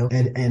me,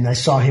 and I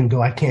saw him go,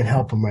 I can't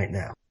help him right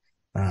now.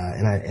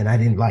 And I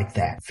didn't like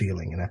that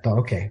feeling. And I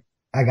thought, okay,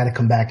 I got to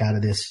come back out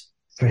of this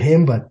for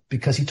him, but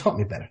because he taught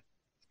me better.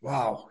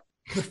 Wow.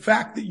 The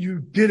fact that you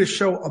did a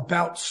show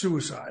about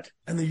suicide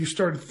and that you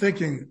started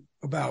thinking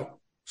about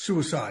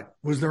suicide,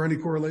 was there any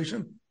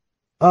correlation?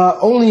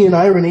 Only in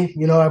irony,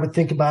 I would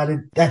think about it.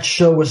 That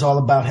show was all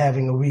about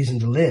having a reason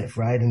to live,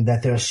 right? And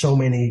that there are so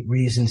many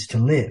reasons to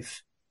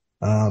live.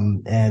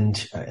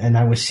 And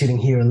I was sitting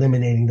here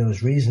eliminating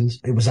those reasons.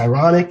 It was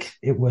ironic.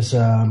 It was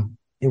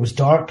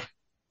dark,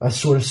 a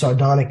sort of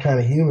sardonic kind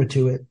of humor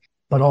to it.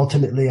 But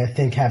ultimately, I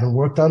think having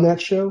worked on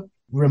that show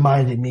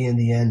reminded me in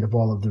the end of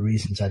all of the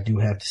reasons I do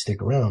have to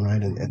stick around,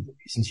 right? And the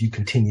reasons you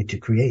continue to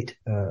create,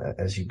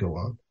 as you go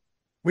on.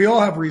 We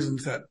all have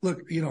reasons that, look,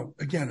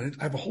 again,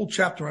 I have a whole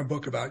chapter in my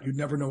book about you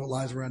never know what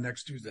lies around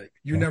next Tuesday.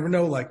 You never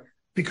know,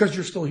 because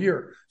you're still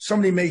here.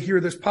 Somebody may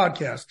hear this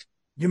podcast.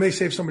 You may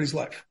save somebody's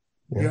life.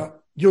 Yeah.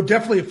 You'll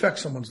definitely affect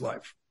someone's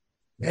life.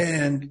 Yeah.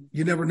 And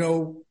you never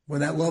know when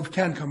that love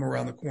can come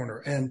around the corner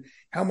and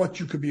how much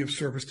you could be of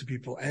service to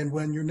people and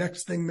when your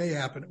next thing may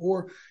happen.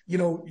 Or,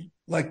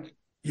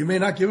 you may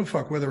not give a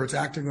fuck whether it's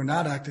acting or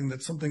not acting.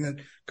 That's something that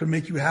could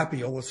make you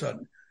happy all of a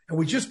sudden. And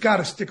we just got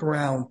to stick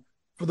around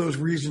for those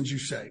reasons you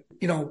say.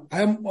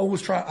 I'm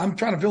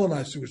trying to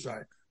villainize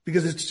suicide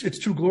because it's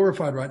too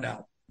glorified right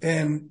now.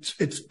 And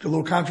it's a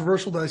little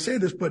controversial that I say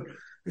this, but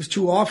it's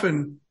too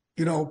often,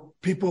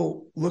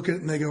 people look at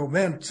it and they go,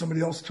 man, somebody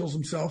else kills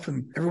himself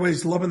and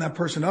everybody's loving that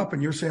person up.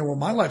 And you're saying, well,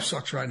 my life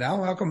sucks right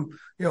now. How come,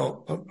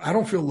 I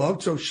don't feel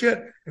loved. So shit,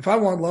 if I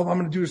want love, I'm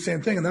going to do the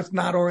same thing. And that's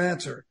not our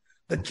answer.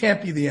 That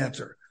can't be the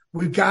answer.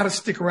 We've got to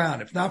stick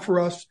around. If not for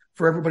us,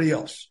 for everybody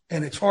else.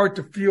 And it's hard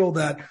to feel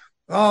that,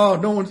 oh,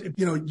 no one's,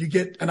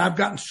 and I've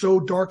gotten so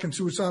dark and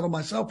suicidal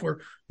myself where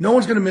no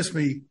one's going to miss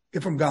me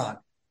if I'm gone.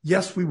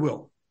 Yes, we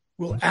will.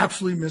 We'll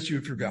absolutely miss you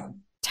if you're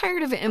gone.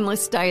 Tired of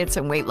endless diets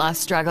and weight loss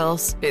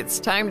struggles? It's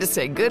time to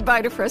say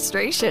goodbye to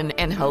frustration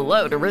and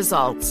hello to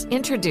results.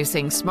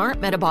 Introducing Smart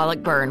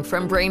Metabolic Burn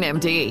from Brain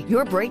MD,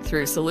 your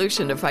breakthrough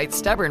solution to fight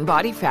stubborn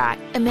body fat.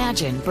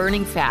 Imagine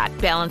burning fat,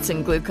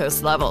 balancing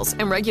glucose levels,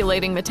 and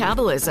regulating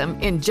metabolism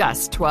in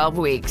just 12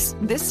 weeks.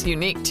 This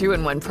unique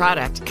 2-in-1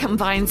 product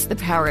combines the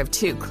power of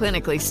 2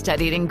 clinically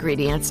studied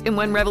ingredients in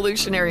one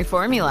revolutionary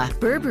formula.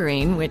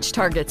 Berberine, which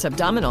targets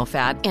abdominal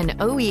fat, and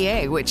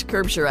OEA, which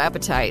curbs your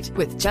appetite.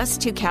 With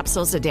just 2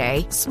 capsules a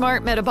day,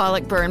 Smart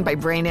Metabolic Burn by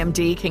Brain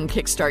MD can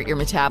kickstart your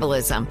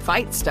metabolism,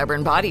 fight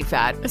stubborn body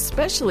fat,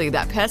 especially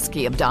that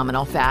pesky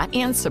abdominal fat,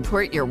 and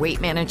support your weight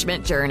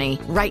management journey.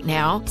 Right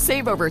now,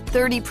 save over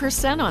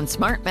 30% on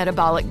Smart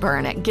Metabolic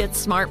Burn at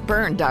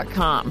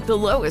GetSmartBurn.com. The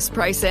lowest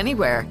price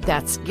anywhere.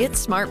 That's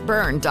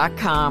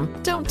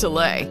GetSmartBurn.com. Don't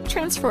delay.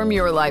 Transform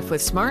your life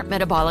with Smart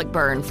Metabolic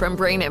Burn from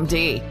Brain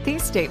MD.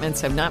 These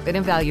statements have not been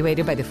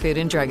evaluated by the Food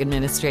and Drug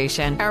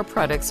Administration. Our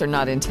products are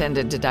not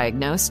intended to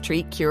diagnose,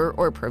 treat, cure,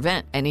 or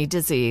prevent any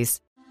disease.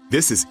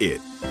 This is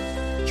it.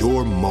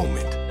 Your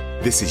moment.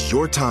 This is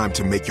your time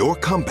to make your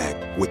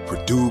comeback with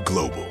Purdue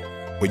Global.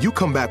 When you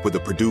come back with a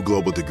Purdue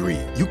Global degree,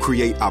 you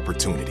create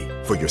opportunity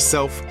for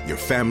yourself, your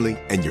family,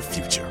 and your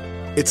future.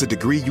 It's a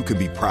degree you can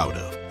be proud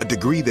of, a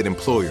degree that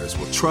employers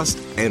will trust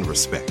and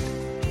respect.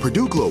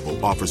 Purdue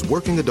Global offers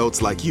working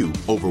adults like you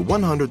over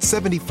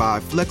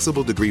 175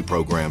 flexible degree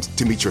programs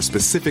to meet your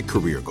specific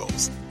career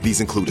goals.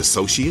 These include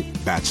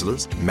associate,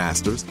 bachelor's,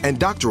 master's, and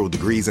doctoral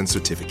degrees and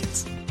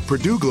certificates.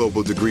 Purdue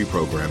Global degree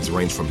programs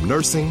range from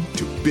nursing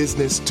to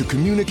business to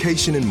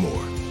communication and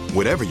more.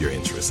 Whatever your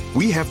interest,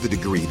 we have the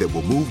degree that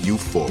will move you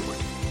forward.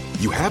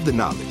 You have the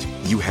knowledge,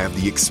 you have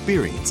the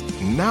experience.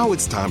 Now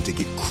it's time to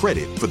get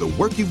credit for the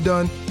work you've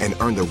done and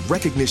earn the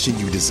recognition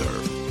you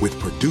deserve with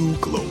Purdue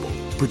Global,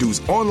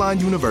 Purdue's online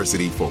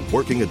university for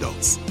working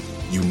adults.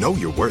 you know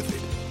you're worth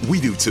it. We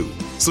do too.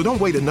 So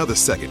don't wait another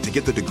second to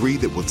get the degree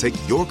that will take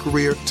your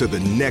career to the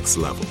next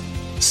level.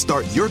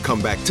 Start your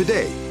comeback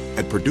today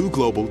at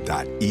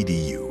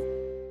PurdueGlobal.edu.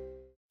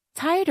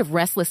 Tired of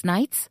restless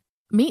nights?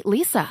 Meet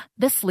Lisa,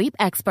 the sleep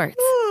experts.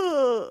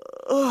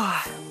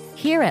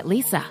 Here at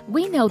Lisa,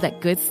 we know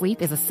that good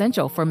sleep is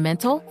essential for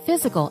mental,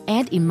 physical,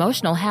 and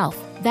emotional health.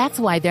 That's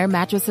why their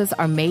mattresses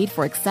are made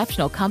for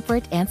exceptional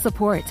comfort and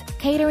support,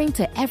 catering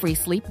to every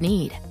sleep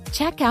need.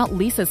 Check out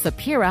Lisa's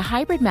Sapira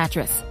Hybrid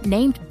Mattress,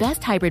 named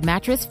Best Hybrid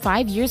Mattress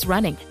 5 years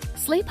running.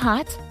 Sleep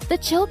hot? The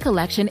Chill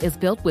Collection is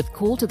built with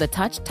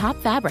cool-to-the-touch top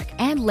fabric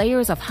and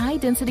layers of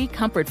high-density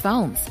comfort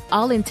foams,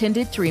 all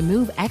intended to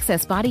remove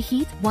excess body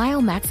heat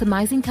while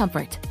maximizing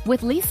comfort.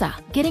 With Lisa,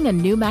 getting a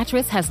new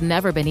mattress has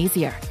never been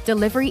easier.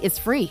 Delivery is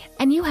free,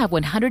 and you have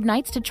 100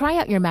 nights to try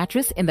out your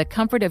mattress in the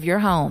comfort of your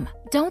home.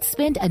 Don't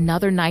spend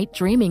another night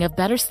dreaming of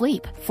better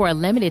sleep. For a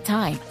limited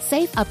time,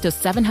 save up to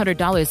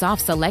 $700 off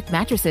select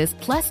mattresses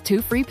plus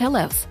 2 free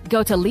pillows.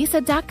 Go to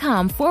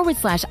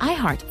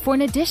lisa.com/iHeart for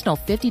an additional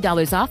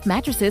 $50 off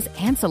mattresses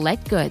and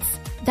select goods.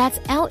 That's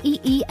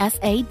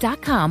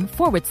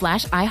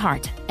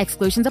LEESA.com/iHeart.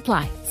 Exclusions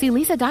apply. See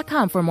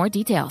lisa.com for more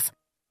details.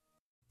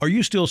 Are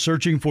you still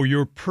searching for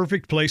your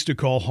perfect place to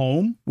call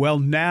home? Well,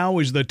 now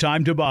is the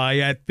time to buy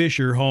at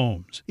Fisher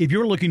Homes. If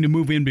you're looking to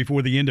move in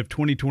before the end of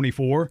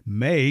 2024,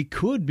 May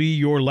could be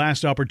your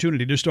last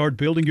opportunity to start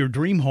building your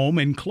dream home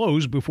and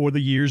close before the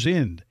year's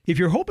end. If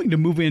you're hoping to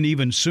move in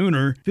even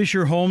sooner,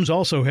 Fisher Homes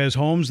also has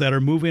homes that are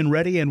move-in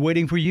ready and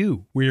waiting for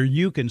you, where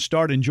you can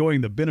start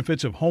enjoying the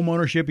benefits of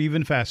homeownership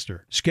even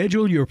faster.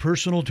 Schedule your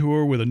personal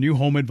tour with a new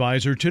home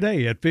advisor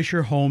today at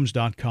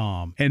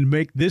FisherHomes.com and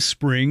make this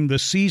spring the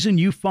season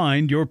you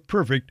find your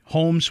perfect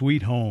home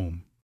sweet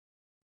home.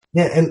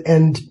 Yeah,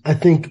 and I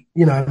think,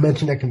 I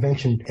mentioned that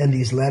convention and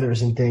these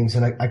letters and things,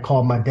 and I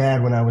called my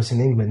dad when I was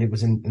in England. It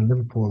was in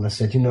Liverpool, and I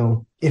said,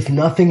 if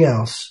nothing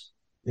else,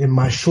 in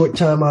my short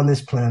time on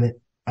this planet,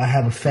 I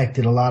have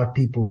affected a lot of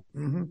people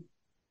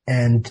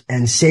and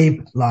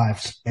saved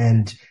lives.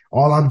 And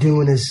all I'm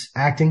doing is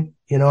acting.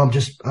 I'm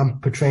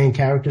portraying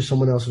characters,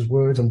 someone else's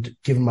words. I'm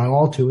giving my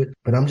all to it,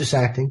 but I'm just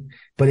acting.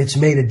 But it's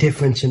made a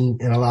difference in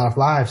a lot of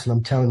lives. And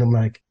I'm telling them,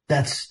 like,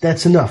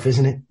 that's enough,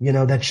 isn't it?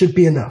 That should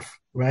be enough,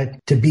 right?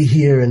 To be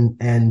here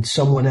and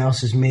someone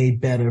else is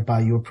made better by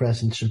your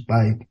presence or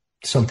by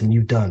something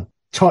you've done.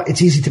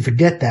 It's easy to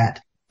forget that,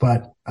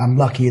 but I'm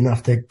lucky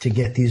enough to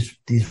get these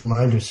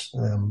reminders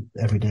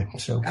every day.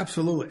 So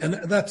absolutely.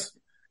 And that's,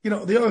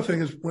 the other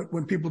thing is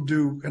when people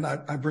do, and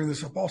I bring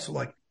this up also,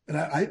 like, and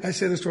I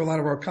say this to a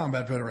lot of our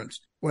combat veterans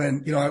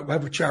when, I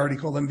have a charity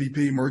called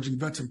MVP, Emerging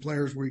Vets and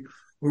Players. We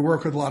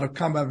work with a lot of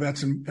combat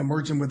vets and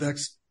merge them with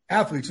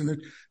ex-athletes. And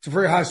it's a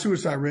very high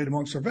suicide rate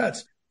amongst our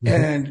vets.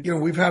 Mm-hmm.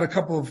 And, we've had a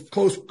couple of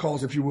close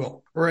calls, if you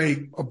will, or a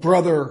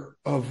brother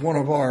of one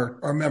of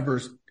our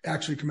members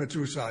actually commit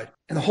suicide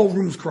and the whole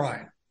room's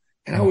crying.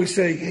 And I always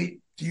say, hey,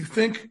 do you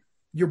think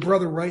your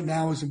brother right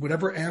now is in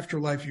whatever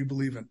afterlife you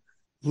believe in,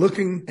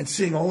 looking and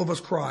seeing all of us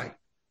cry,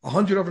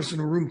 100 of us in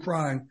a room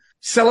crying,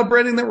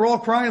 celebrating that we're all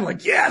crying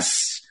like,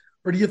 yes?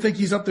 Or do you think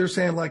he's up there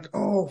saying like,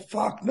 oh,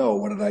 fuck, no,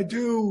 what did I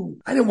do?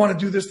 I didn't want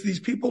to do this to these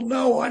people.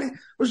 No, I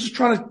was just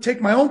trying to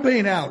take my own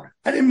pain out.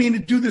 I didn't mean to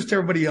do this to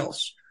everybody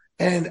else.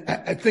 And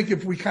I think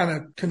if we kind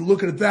of can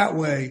look at it that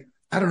way,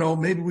 I don't know,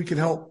 maybe we can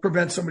help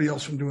prevent somebody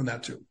else from doing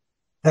that too.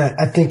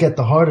 I think at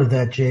the heart of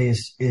that, Jay,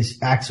 is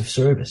acts of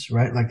service,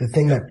 right? Like the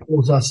thing that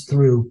pulls us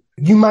through.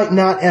 You might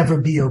not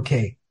ever be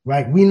okay,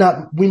 right? We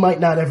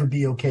might not ever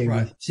be okay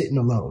with sitting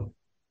alone,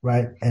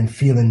 right? And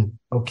feeling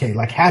okay.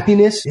 Like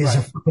happiness is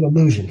a fucking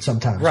illusion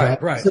sometimes,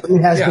 right? Right. So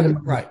it has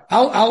been right.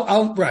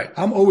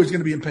 I'm always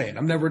going to be in pain.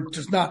 I'm never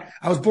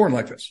I was born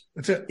like this.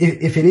 That's it.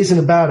 If it isn't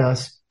about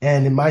us,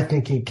 and in my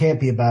thinking, it can't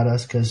be about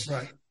us because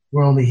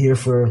we're only here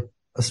for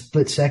a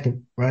split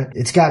second, right?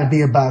 It's got to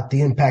be about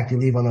the impact you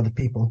leave on other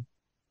people.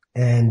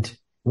 And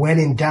when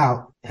in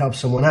doubt, help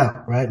someone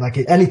out, right? Like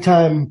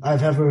anytime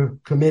I've ever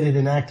committed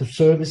an act of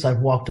service, I've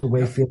walked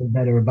away feeling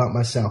better about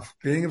myself.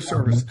 Being of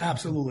service,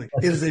 absolutely.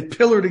 It is a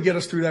pillar to get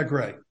us through that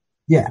gray.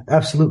 Yeah,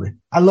 absolutely.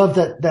 I love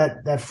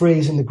that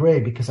phrase in the gray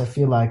because I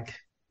feel like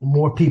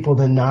more people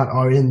than not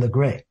are in the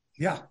gray.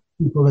 Yeah.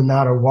 People than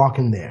not are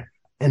walking there.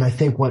 And I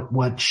think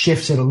what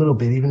shifts it a little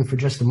bit, even for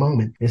just a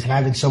moment, is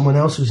having someone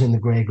else who's in the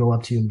gray go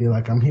up to you and be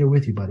like, I'm here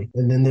with you, buddy.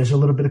 And then there's a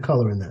little bit of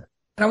color in that.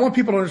 And I want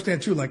people to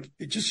understand too, like,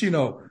 just,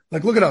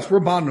 like, look at us. We're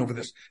bonding over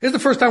this. This is the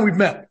first time we've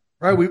met,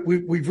 right?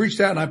 We've reached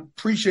out and I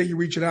appreciate you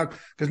reaching out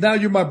because now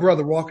you're my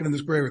brother walking in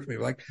this gray with me.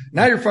 Like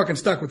now you're fucking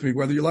stuck with me,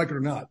 whether you like it or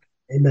not.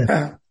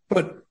 Amen.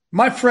 But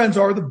my friends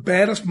are the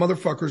baddest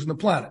motherfuckers on the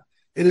planet.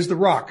 It is The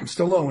Rock and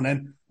Stallone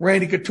and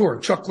Randy Couture,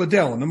 Chuck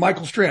Liddell and the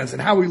Michael Strands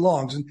and Howie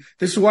Longs. And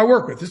this is who I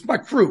work with. This is my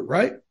crew,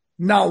 right?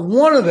 Not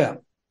one of them.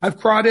 I've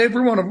cried to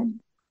every one of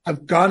them.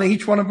 I've gone to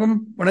each one of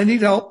them when I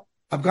need help.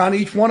 I've gone to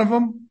each one of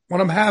them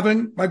when I'm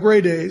having my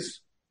gray days.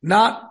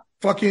 Not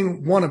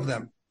fucking one of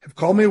them have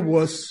called me a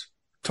wuss,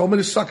 told me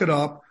to suck it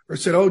up, or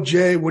said, oh,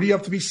 Jay, what do you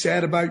have to be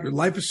sad about? Your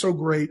life is so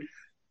great.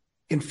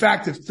 In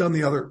fact, it's done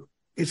the other.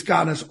 It's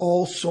gotten us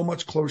all so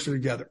much closer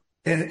together.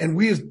 And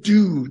we as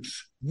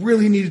dudes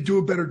really need to do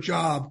a better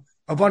job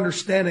of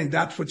understanding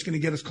that's what's going to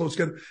get us close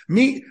together.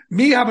 Me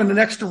having an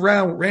extra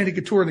round with Randy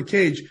Couture in the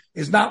cage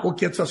is not what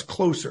gets us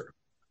closer.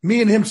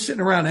 Me and him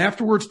sitting around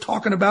afterwards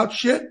talking about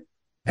shit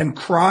and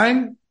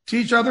crying to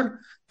each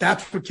other,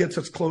 that's what gets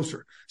us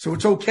closer. So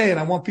it's okay. And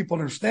I want people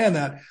to understand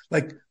that.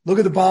 Like, look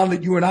at the bond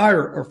that you and I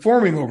are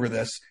forming over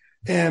this.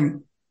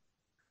 And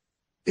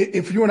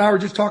if you and I were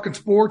just talking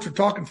sports or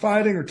talking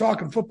fighting or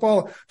talking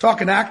football,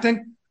 talking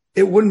acting,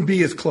 it wouldn't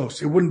be as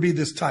close. It wouldn't be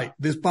this tight.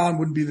 This bond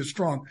wouldn't be this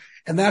strong.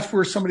 And that's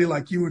where somebody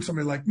like you and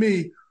somebody like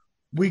me,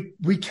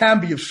 we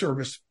can be of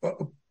service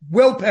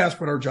well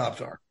past what our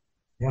jobs are.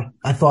 Yeah.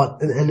 I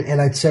thought,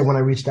 and I'd say when I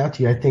reached out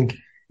to you, I think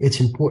it's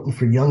important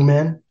for young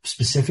men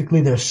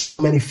specifically. There's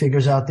so many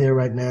figures out there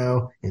right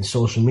now in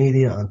social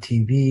media, on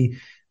TV,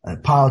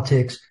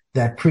 politics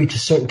that preach a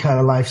certain kind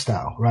of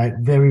lifestyle, right?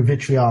 Very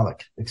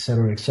vitriolic, et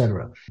cetera, et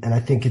cetera. And I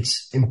think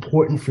it's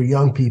important for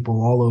young people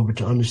all over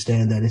to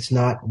understand that it's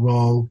not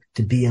wrong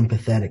to be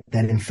empathetic,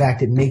 that in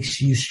fact, it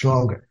makes you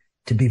stronger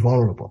to be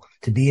vulnerable,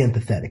 to be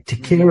empathetic, to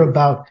care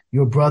about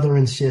your brother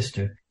and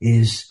sister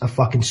is a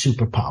fucking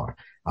superpower.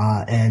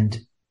 And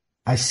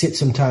I sit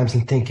sometimes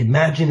and think,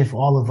 imagine if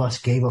all of us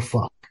gave a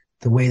fuck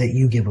the way that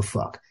you give a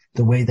fuck,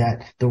 the way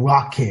that The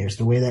Rock cares,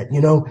 the way that,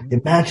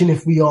 imagine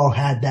if we all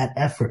had that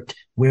effort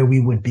where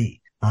we would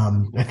be.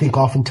 I think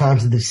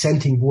oftentimes the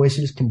dissenting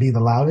voices can be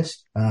the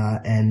loudest,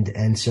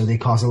 and so they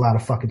cause a lot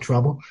of fucking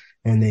trouble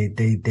and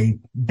they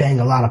bang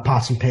a lot of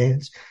pots and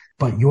pans.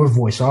 But your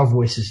voice, our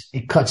voices,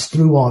 it cuts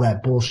through all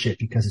that bullshit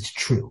because it's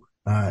true.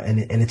 And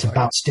it's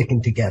about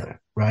sticking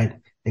together, right?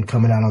 And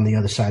coming out on the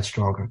other side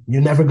stronger.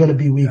 You're never going to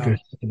be weaker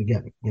sticking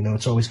together.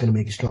 It's always going to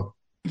make you strong.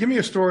 Give me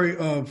a story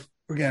of,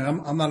 again,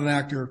 I'm not an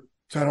actor,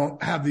 so I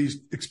don't have these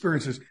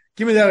experiences.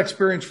 Give me that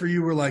experience for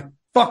you where like,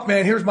 fuck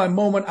man, here's my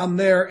moment. I'm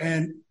there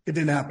and it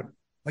didn't happen.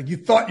 Like you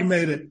thought you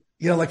made it.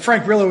 Like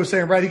Frank Grillo was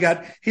saying, right?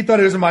 He thought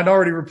it was a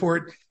Minority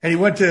Report and he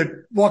went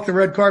to walk the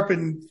red carpet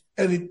and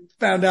he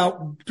found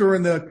out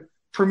during the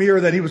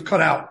premiere that he was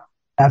cut out.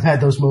 I've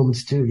had those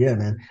moments too. Yeah,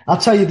 man. I'll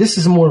tell you, this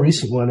is a more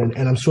recent one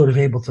and I'm sort of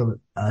able to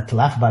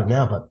laugh about it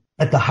now, but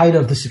at the height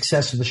of the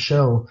success of the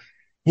show,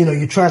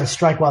 you try to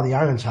strike while the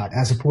iron's hot.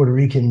 As a Puerto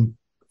Rican,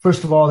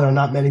 first of all, there are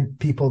not many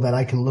people that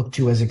I can look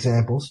to as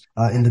examples,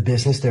 in the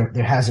business. There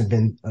hasn't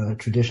been,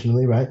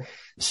 traditionally, right?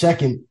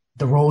 Second,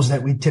 the roles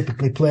that we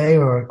typically play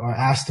or are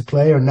asked to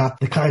play are not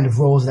the kind of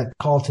roles that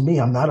call to me.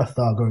 I'm not a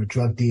thug or a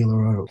drug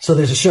dealer so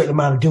there's a certain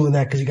amount of doing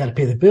that because you got to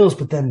pay the bills,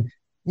 but then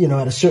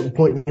at a certain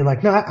point, you're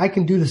like, no, I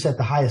can do this at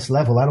the highest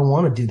level. I don't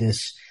want to do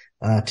this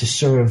to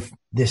serve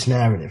this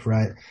narrative,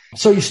 right?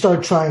 So you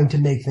start trying to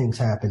make things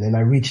happen. And I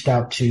reached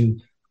out to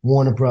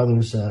Warner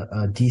Brothers,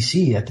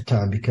 DC at the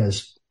time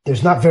because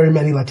there's not very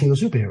many Latino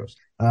superheroes,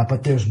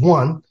 but there's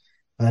one.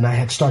 And I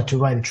had started to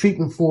write a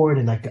treatment for it.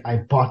 And I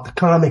bought the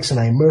comics and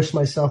I immersed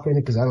myself in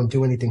it because I don't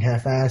do anything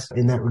half-assed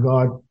in that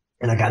regard.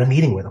 And I got a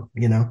meeting with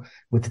them,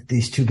 with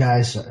these two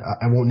guys.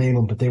 I won't name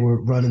them, but they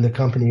were running the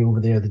company over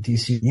there, the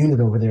DC unit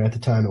over there at the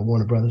time at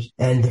Warner Brothers.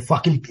 And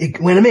it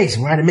went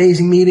amazing, right?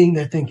 Amazing meeting.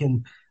 They're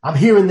thinking, I'm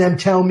hearing them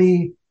tell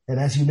me, and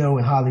as you know,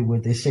 in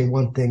Hollywood, they say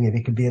one thing and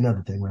it could be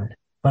another thing, right?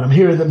 But I'm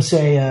hearing them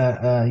say,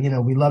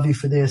 we love you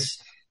for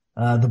this.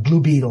 The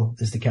Blue Beetle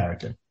is the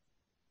character.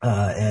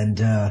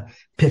 And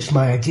pitched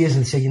my ideas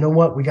and said, you know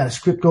what? We got a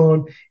script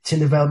going. It's in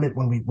development.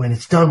 When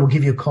it's done, we'll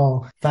give you a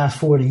call. Fast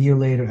forward a year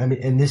later. I mean,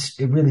 and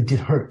it really did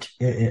hurt.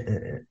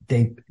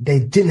 They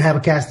didn't have a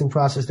casting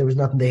process. There was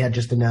nothing. They had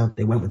just announced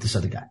they went with this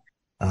other guy.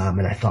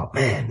 And I thought,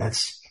 man,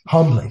 that's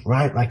humbling,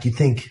 right? Like you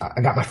think I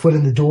got my foot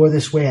in the door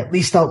this way. At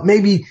least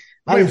maybe.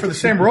 Wait, for the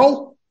same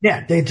role?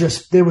 Yeah,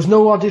 there was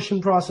no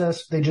audition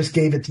process. They just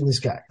gave it to this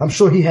guy. I'm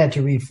sure he had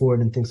to read for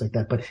it and things like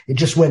that, but it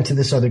just went to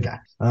this other guy.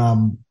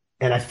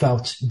 And I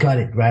felt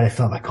gutted, right? I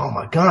felt like, oh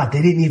my God,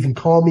 they didn't even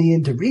call me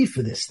in to read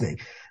for this thing.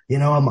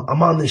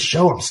 I'm on this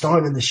show. I'm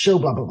starring in this show,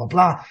 blah, blah, blah,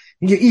 blah.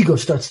 And your ego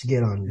starts to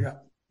get on you.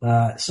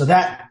 Yeah. So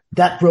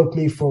that broke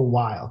me for a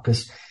while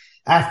because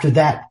after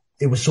that,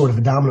 it was sort of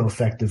a domino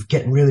effect of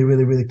getting really,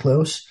 really, really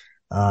close.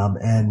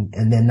 And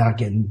then not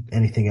getting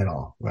anything at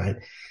all. Right.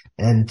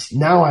 And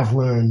now I've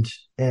learned,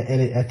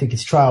 I think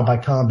it's trial by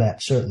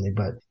combat, certainly,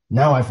 but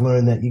now I've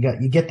learned that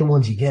you get the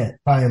ones you get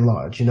by and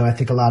large. I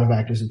think a lot of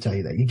actors will tell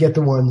you that you get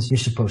the ones you're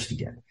supposed to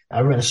get. I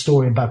read a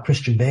story about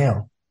Christian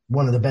Bale,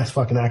 one of the best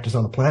fucking actors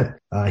on the planet.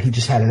 He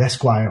just had an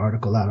Esquire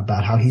article out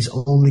about how he's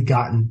only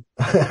gotten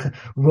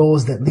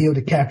roles that Leo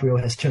DiCaprio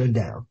has turned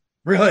down.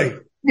 Really?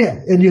 Yeah.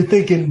 And you're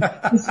thinking,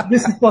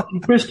 this is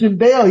fucking Christian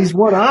Bale. He's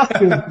won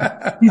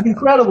Oscars. He's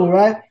incredible,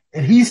 right?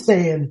 And he's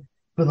saying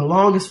for the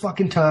longest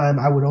fucking time,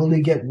 I would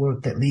only get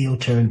work that Leo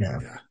turned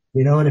down.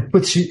 Yeah. And it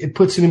puts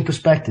it in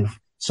perspective.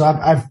 So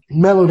I've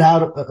mellowed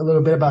out a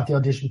little bit about the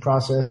audition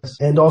process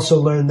and also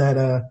learned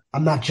that,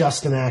 I'm not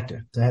just an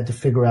actor. I had to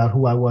figure out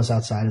who I was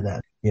outside of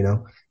that,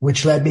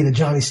 which led me to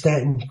Johnny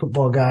Stanton,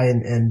 football guy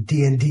and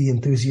D&D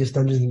enthusiast,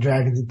 Dungeons and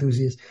Dragons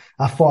enthusiast.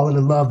 I've fallen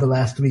in love the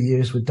last 3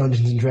 years with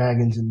Dungeons and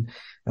Dragons and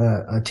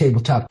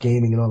tabletop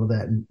gaming and all of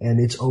that. And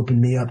it's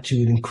opened me up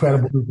to an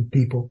incredible group of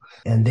people.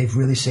 And they've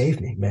really saved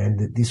me,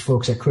 man. These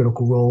folks at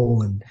Critical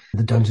Role and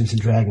the Dungeons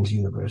and Dragons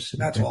universe.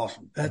 That's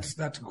awesome. That's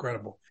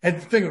incredible. And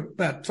the thing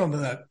about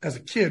something that as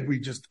a kid, we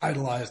just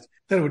idolized,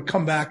 that it would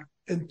come back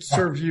and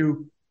serve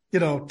you,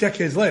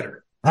 decades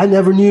later. I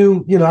never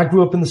knew, I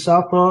grew up in the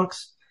South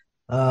Bronx.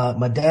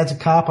 My dad's a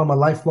cop. I'm a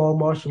lifelong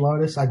martial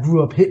artist. I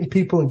grew up hitting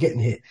people and getting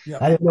hit.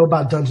 Yep. I didn't know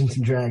about Dungeons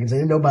and Dragons. I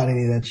didn't know about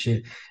any of that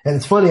shit. And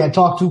it's funny. I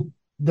talk to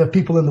the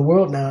people in the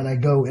world now and I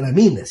go, and I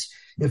mean this,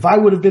 if I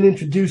would have been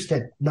introduced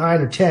at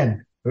 9 or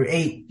 10 or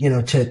 8,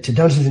 to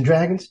Dungeons and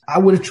Dragons, I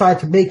would have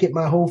tried to make it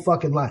my whole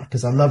fucking life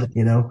because I love it,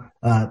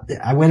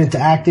 I went into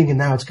acting and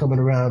now it's coming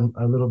around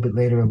a little bit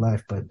later in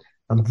life, but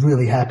I'm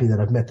really happy that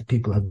I've met the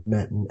people I've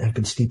met and have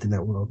been steeped in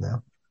that world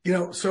now.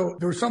 So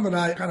there was something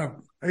I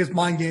guess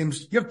mind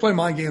games, you have to play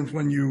mind games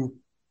when you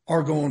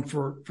are going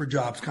for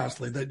jobs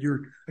constantly that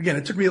again,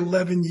 it took me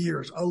 11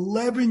 years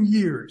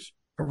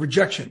of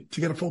rejection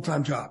to get a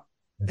full-time job.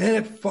 And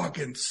it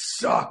fucking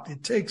sucked.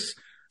 It takes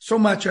so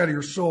much out of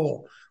your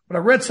soul. But I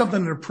read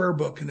something in a prayer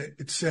book and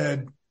it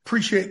said,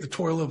 appreciate the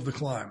toil of the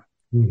climb.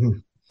 Mm-hmm.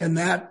 And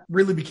that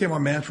really became my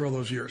mantra all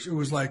those years. It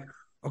was like,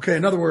 okay,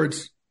 in other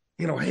words,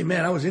 hey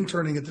man, I was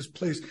interning at this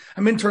place.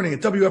 I'm interning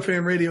at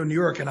WFAN Radio in New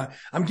York and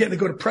I'm getting to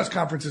go to press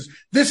conferences.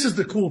 This is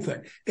the cool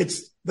thing.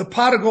 It's the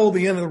pot of gold at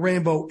the end of the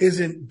rainbow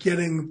isn't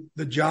getting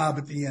the job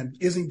at the end,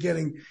 isn't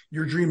getting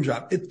your dream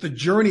job. It's the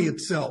journey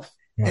itself.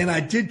 Yeah. And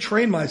I did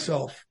train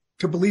myself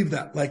to believe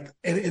that,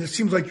 and it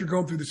seems like you're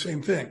going through the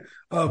same thing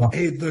of,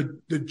 hey,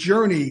 the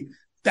journey,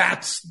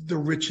 that's the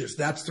richest,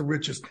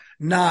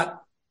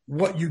 not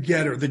what you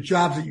get or the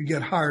jobs that you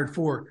get hired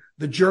for,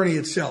 the journey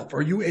itself.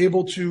 Are you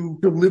able to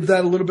live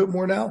that a little bit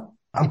more now?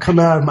 I'm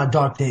coming out of my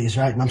dark days,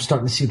 right? And I'm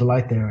starting to see the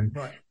light there. And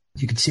right.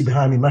 You can see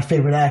behind me, my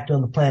favorite actor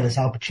on the planet is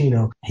Al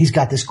Pacino. He's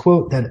got this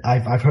quote that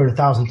I've heard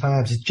 1,000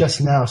 times. It's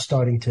just now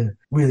starting to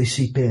really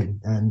seep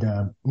in. And,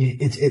 I'm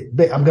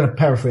going to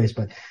paraphrase,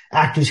 but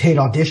actors hate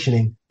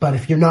auditioning. But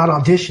if you're not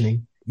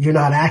auditioning, you're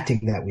not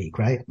acting that week,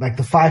 right? Like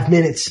the 5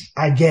 minutes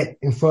I get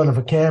in front of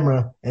a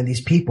camera and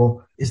these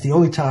people is the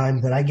only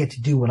time that I get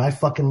to do what I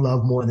fucking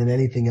love more than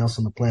anything else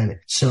on the planet.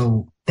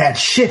 So that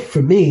shift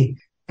for me,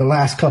 the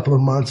last couple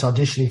of months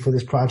auditioning for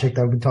this project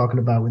I've been talking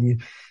about with you,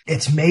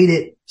 it's made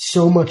it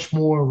so much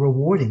more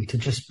rewarding to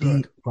just be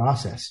the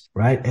process,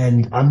 right?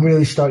 And I'm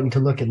really starting to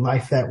look at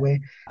life that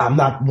way. I'm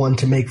not one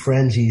to make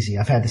friends easy.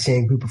 I've had the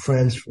same group of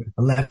friends for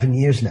 11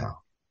 years now.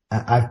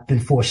 I've been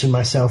forcing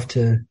myself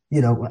to,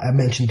 I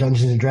mentioned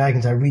Dungeons and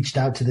Dragons. I reached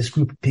out to this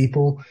group of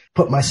people,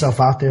 put myself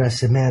out there. I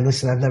said, man,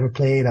 listen, I've never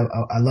played.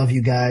 I love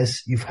you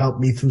guys. You've helped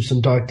me through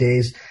some dark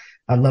days.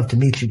 I'd love to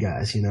meet you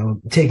guys,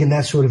 taking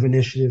that sort of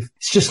initiative.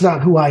 It's just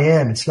not who I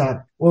am. It's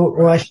not,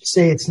 or I should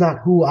say it's not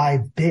who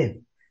I've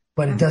been,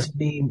 but it doesn't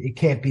mean it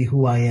can't be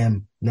who I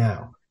am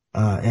now.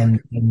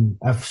 And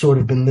I've sort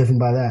of been living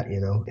by that,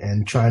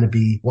 and trying to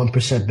be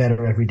 1%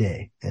 better every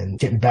day. And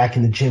getting back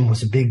in the gym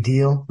was a big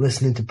deal.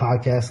 Listening to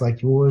podcasts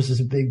like yours is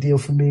a big deal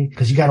for me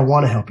because you got to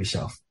want to help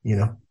yourself,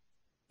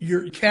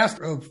 Your cast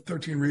of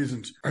 13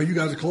 Reasons, are you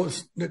guys a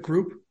close-knit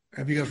group?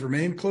 Have you guys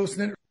remained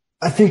close-knit?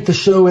 I think the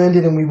show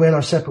ended and we went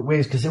our separate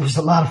ways because there was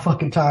a lot of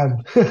fucking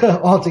time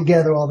all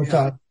together all the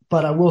time.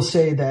 But I will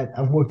say that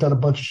I've worked on a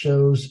bunch of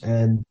shows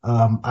and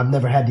I've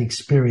never had the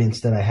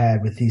experience that I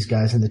had with these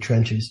guys in the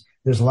trenches.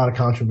 There's a lot of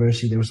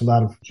controversy. There was a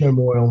lot of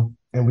turmoil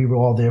and we were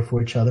all there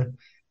for each other.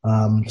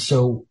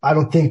 So I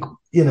don't think,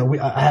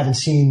 I haven't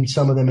seen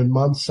some of them in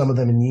months, some of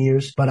them in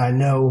years, but I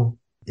know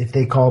if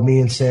they called me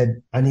and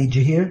said, I need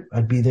you here,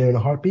 I'd be there in a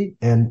heartbeat.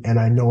 And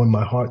I know in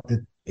my heart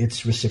that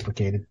it's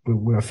reciprocated.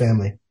 We're a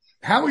family.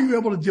 How are you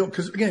able to deal?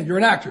 Because again, you're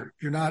an actor.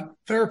 You're not a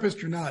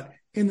therapist. You're not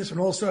in this. And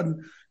all of a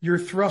sudden you're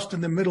thrust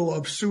in the middle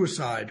of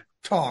suicide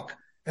talk.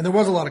 And there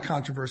was a lot of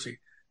controversy.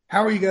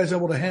 How are you guys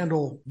able to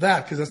handle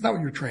that? Because that's not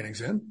what your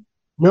training's in.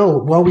 No,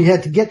 well, we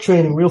had to get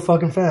training real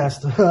fucking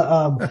fast.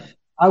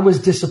 I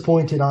was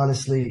disappointed,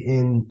 honestly,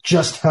 in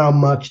just how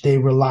much they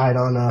relied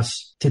on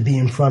us to be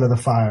in front of the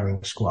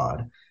firing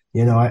squad.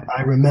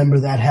 I remember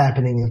that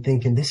happening and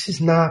thinking,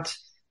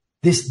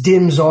 this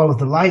dims all of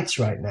the lights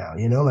right now.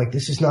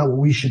 This is not what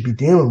we should be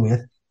dealing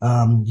with.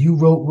 You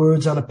wrote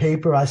words on a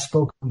paper. I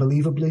spoke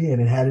believably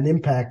and it had an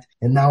impact.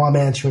 And now I'm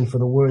answering for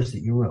the words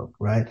that you wrote,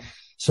 right?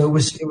 So it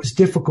was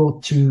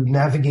difficult to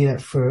navigate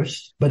at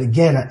first. But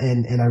again,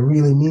 and I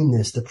really mean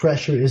this, the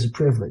pressure is a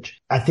privilege.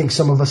 I think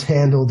some of us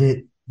handled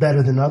it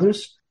better than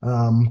others.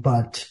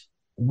 But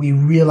we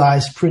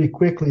realized pretty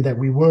quickly that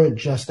we weren't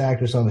just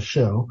actors on a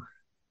show.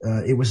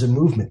 It was a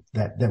movement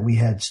that we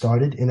had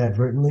started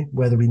inadvertently,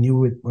 whether we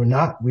knew it or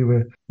not. We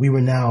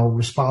were now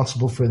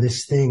responsible for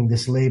this thing,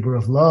 this labor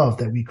of love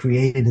that we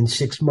created in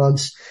 6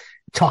 months,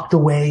 tucked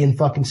away in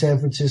fucking San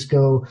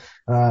Francisco,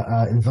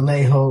 in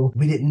Vallejo.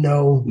 We didn't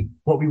know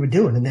what we were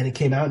doing. And then it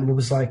came out and it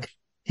was like,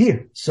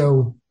 here.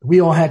 So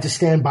we all had to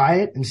stand by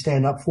it and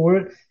stand up for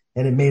it.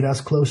 And it made us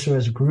closer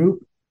as a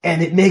group.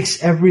 And it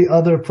makes every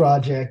other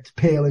project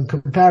pale in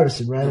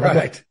comparison, right?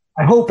 Right.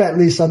 I hope at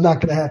least I'm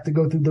not going to have to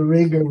go through the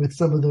ringer with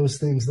some of those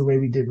things the way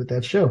we did with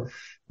that show.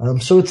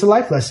 So it's a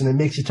life lesson. It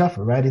makes you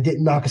tougher, right? It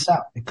didn't knock us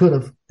out. It could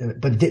have,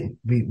 but it didn't.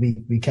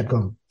 We kept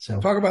going. So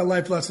talk about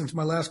life lessons.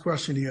 My last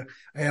question to you.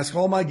 I ask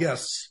all my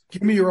guests,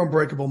 give me your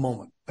unbreakable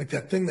moment. Like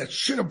that thing that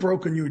should have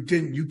broken you, it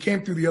didn't. You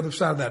came through the other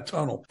side of that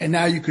tunnel, and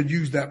now you could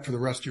use that for the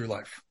rest of your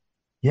life.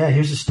 Yeah,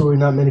 here's a story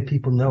not many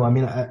people know. I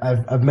mean,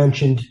 I've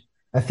mentioned,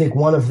 I think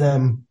one of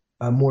them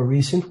more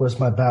recent was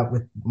my bout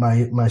with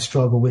my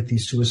struggle with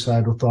these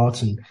suicidal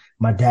thoughts and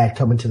my dad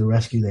coming to the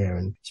rescue there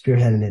and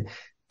spearheading it.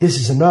 This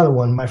is another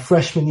one. My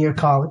freshman year of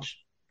college,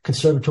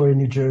 conservatory in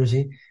New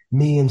Jersey,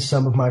 me and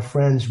some of my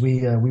friends,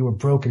 we were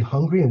broke and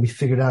hungry, and we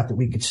figured out that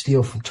we could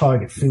steal from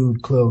Target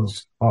food,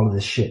 clothes, all of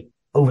this shit.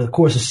 Over the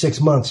course of 6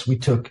 months, we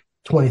took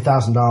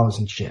 $20,000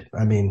 in shit.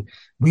 I mean,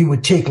 we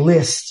would take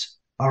lists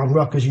on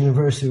Rutgers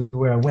University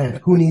where I went.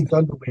 Who needs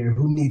underwear?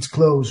 Who needs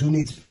clothes? Who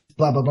needs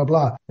blah, blah, blah,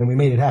 blah. And we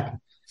made it happen.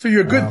 So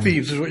you're good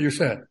thieves is what you're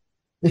saying.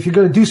 If you're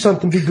going to do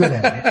something, be good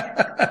at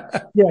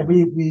it. Yeah,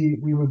 we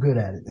were good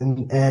at it.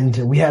 And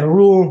we had a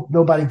rule.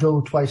 Nobody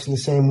drove twice in the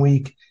same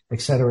week,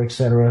 et cetera, et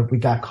cetera. We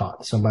got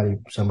caught. Somebody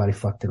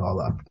fucked it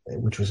all up,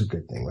 which was a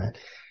good thing, right?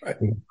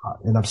 We got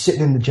caught. And I'm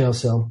sitting in the jail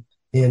cell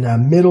in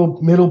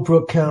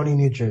Middlebrook County,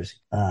 New Jersey.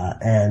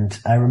 And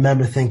I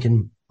remember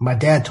thinking, my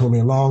dad told me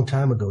a long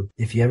time ago,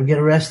 if you ever get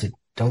arrested,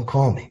 don't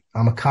call me.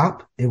 I'm a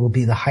cop. It will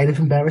be the height of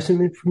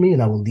embarrassment for me,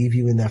 and I will leave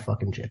you in that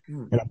fucking jail.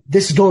 And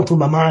this is going through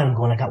my mind. I'm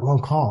going, I got one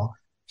call.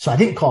 So I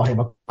didn't call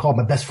him. I called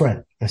my best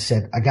friend. I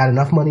said, I got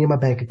enough money in my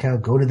bank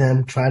account. Go to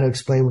them. Try to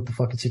explain what the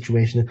fucking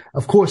situation is.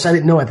 Of course, I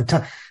didn't know at the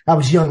time. I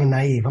was young and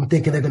naive. I'm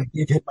thinking they're going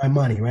to give him my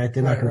money, right?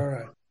 They're not going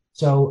to.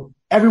 So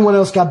everyone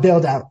else got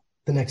bailed out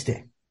the next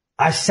day.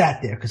 I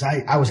sat there because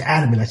I was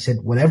adamant. I said,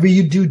 whatever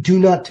you do, do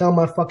not tell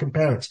my fucking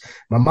parents.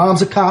 My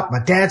mom's a cop. My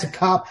dad's a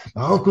cop.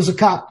 My uncle's a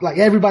cop. Like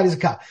everybody's a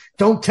cop.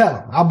 Don't tell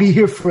them. I'll be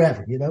here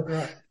forever, you know?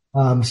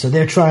 Right. So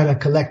they're trying to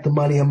collect the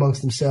money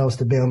amongst themselves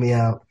to bail me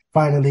out.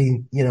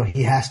 Finally, you know,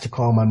 he has to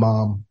call my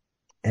mom,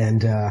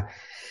 and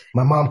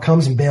my mom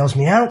comes and bails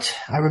me out.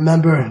 I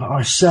remember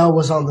our cell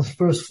was on the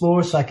first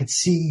floor, so I could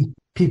see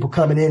people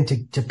coming in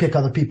to pick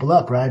other people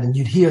up, right? And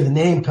you'd hear the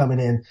name coming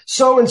in,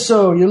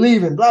 so-and-so, you're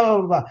leaving, blah, blah,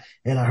 blah, blah.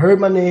 And I heard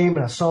my name,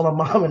 and I saw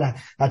my mom, and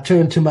I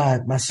turned to my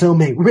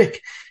cellmate,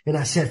 Rick, and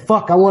I said,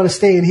 fuck, I want to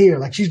stay in here.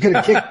 Like, she's going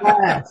to kick my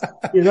ass.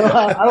 You know,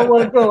 I don't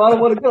want to go. I don't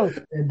want to go.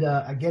 And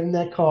I get in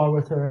that car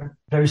with her.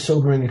 Very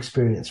sobering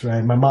experience,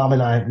 right? My mom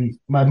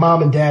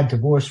and dad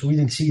divorced. We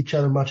didn't see each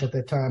other much at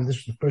that time. This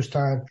was the first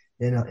time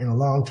in a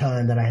long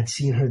time that I had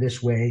seen her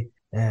this way.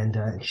 And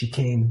she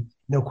came,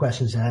 no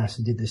questions asked,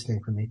 and did this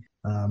thing for me.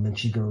 And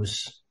she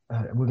goes,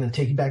 we're going to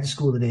take you back to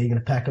school today. You're going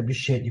to pack up your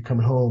shit. You're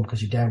coming home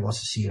because your dad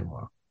wants to see you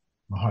tomorrow.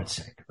 My heart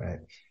sank, right?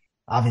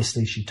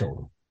 Obviously, she told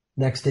him.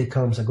 Next day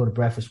comes, I go to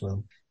breakfast with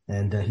him,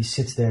 and he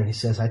sits there and he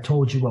says, I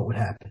told you what would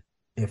happen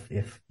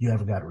if you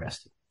ever got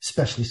arrested,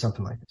 especially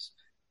something like this.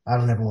 I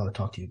don't ever want to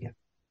talk to you again.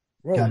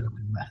 God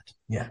left.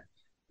 Yeah.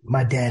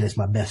 My dad is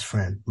my best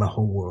friend, my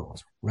whole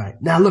world, right?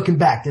 Now, looking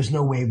back, there's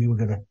no way we were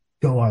going to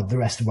go the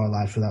rest of our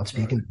lives without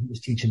speaking. Right. He was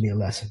teaching me a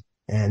lesson.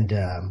 And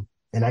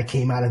I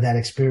came out of that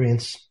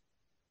experience.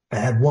 I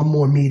had one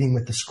more meeting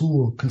with the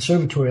school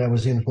conservatory I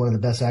was in, one of the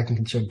best acting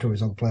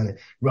conservatories on the planet,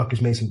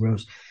 Rutgers Mason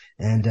Groves.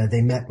 And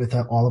they met with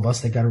all of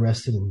us that got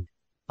arrested. And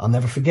I'll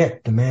never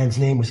forget, the man's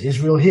name was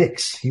Israel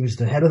Hicks. He was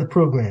the head of the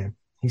program.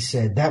 He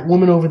said, that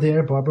woman over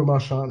there, Barbara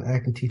Marchand,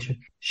 acting teacher,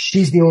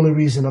 she's the only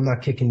reason I'm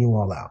not kicking you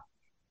all out.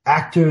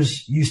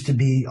 Actors used to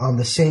be on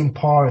the same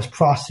par as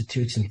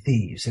prostitutes and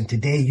thieves. And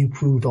today you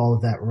proved all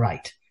of that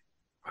right.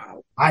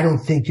 I don't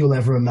think you'll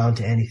ever amount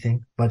to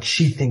anything, but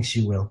she thinks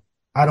you will.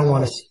 I don't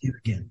want to see you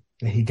again.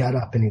 And he got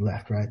up and he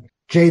left, right?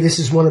 Jay, this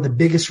is one of the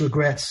biggest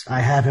regrets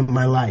I have in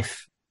my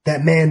life.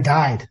 That man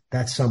died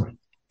that summer.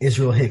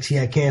 Israel Hicks. He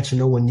had cancer.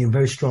 No one knew.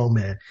 Very strong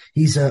man.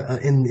 He's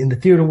in the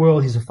theater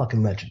world, he's a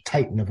fucking legend.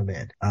 Titan of a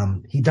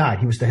man. He died.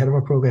 He was the head of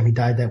our program. He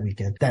died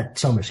that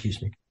summer,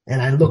 excuse me.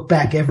 And I look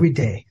back every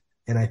day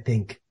and I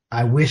think,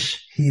 I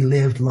wish he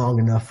lived long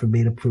enough for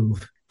me to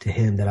prove to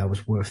him that I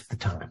was worth the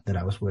time, that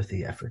I was worth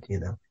the effort, you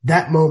know.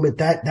 That moment,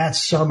 that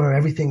summer,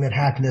 everything that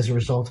happened as a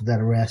result of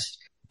that arrest,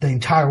 the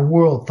entire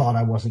world thought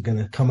I wasn't going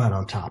to come out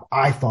on top.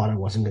 I thought I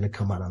wasn't going to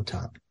come out on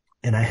top.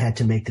 And I had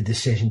to make the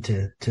decision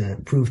to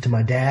prove to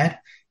my dad,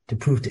 to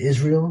prove to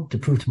Israel, to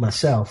prove to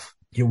myself,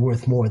 you're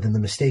worth more than the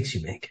mistakes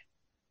you make.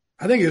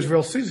 I think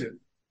Israel sees it.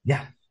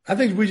 Yeah. I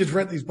think we just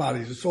rent these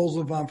bodies. The souls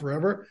live on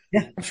forever.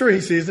 Yeah. I'm sure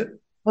he sees it.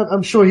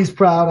 I'm sure he's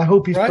proud. I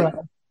hope he's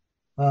proud.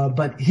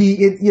 But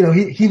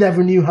he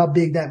never knew how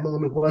big that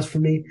moment was for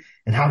me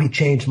and how he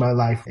changed my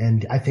life.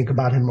 And I think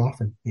about him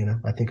often, you know,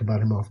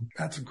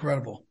 That's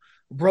incredible.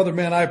 Brother,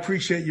 man, I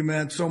appreciate you,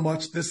 man, so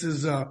much. This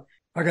is, like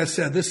I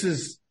said, this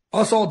is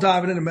us all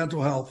diving into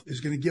mental health is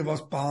going to give us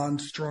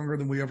bonds stronger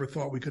than we ever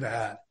thought we could have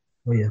had.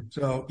 Oh, yeah.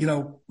 So, you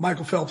know,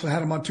 Michael Phelps, I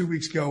had him on 2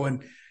 weeks ago,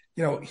 and,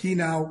 you know, he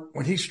now,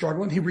 when he's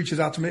struggling, he reaches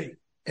out to me.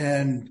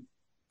 And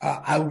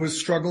I was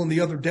struggling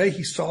the other day.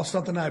 He saw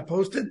something I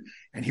posted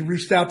and he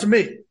reached out to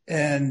me,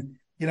 and,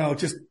 you know,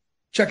 just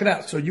check it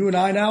out. So you and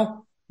I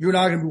are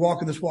going to be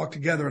walking this walk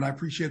together, and I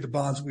appreciate the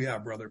bonds we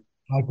have, brother.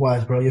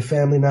 Likewise, bro. Your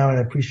family now, and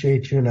I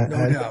appreciate you. And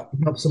I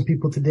helped some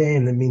people today,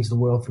 and it means the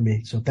world for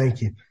me. So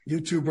thank you.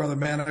 You too, brother,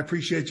 man. I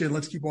appreciate you. And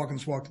let's keep walking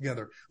this walk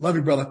together. Love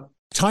you, brother.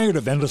 Tired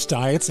of endless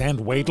diets and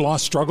weight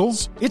loss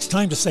struggles? It's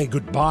time to say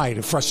goodbye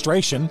to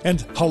frustration and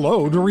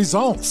hello to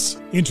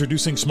results.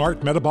 Introducing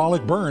Smart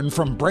Metabolic Burn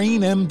from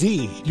Brain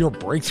MD, your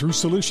breakthrough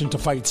solution to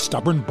fight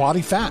stubborn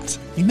body fat.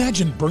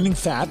 Imagine burning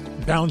fat,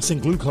 balancing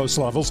glucose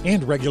levels,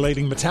 and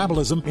regulating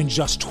metabolism in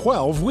just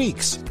 12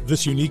 weeks.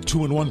 This unique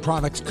 2-in-1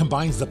 product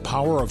combines the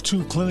power of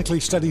 2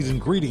 clinically studied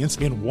ingredients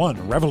in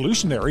one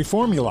revolutionary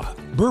formula.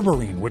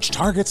 Berberine, which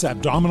targets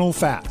abdominal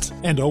fat,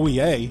 and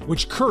OEA,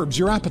 which curbs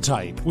your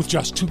appetite. With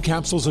just 2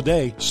 capsules a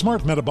day,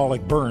 Smart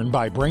Metabolic Burn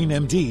by Brain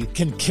MD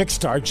can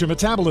kickstart your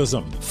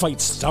metabolism,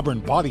 fight stubborn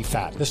body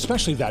fat,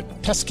 especially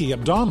that pesky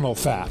abdominal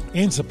fat,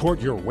 and support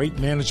your weight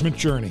management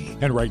journey.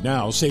 And right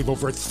now, save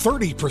over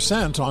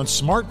 30% on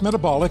Smart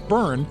Metabolic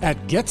Burn at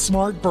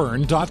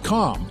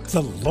GetSmartBurn.com.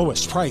 The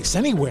lowest price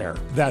anywhere.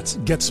 That's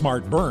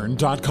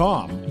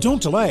GetSmartBurn.com.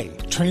 Don't delay.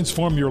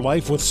 Transform your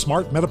life with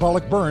Smart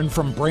Metabolic Burn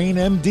from Brain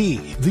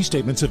MD. These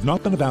statements have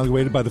not been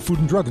evaluated by the Food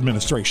and Drug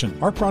Administration.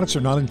 Our products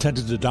are not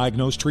intended to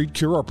diagnose, treat,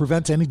 cure, or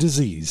prevent any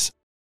disease.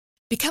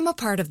 Become a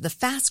part of the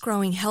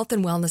fast-growing health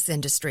and wellness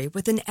industry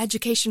with an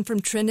education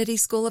from Trinity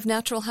School of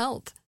Natural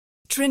Health.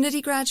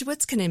 Trinity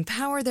graduates can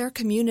empower their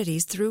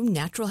communities through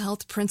natural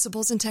health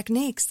principles and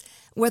techniques,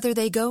 whether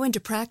they go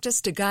into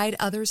practice to guide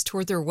others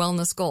toward their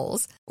wellness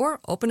goals or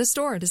open a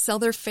store to sell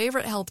their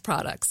favorite health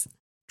products.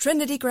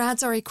 Trinity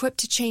grads are equipped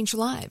to change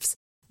lives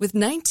with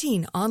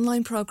 19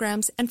 online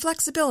programs and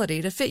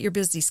flexibility to fit your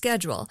busy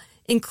schedule,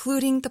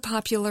 including the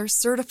popular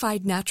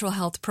Certified Natural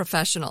Health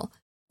Professional.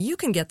 You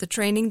can get the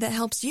training that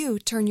helps you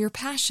turn your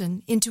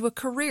passion into a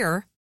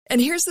career. And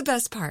here's the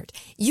best part.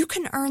 You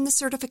can earn the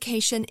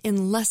certification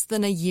in less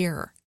than a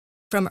year.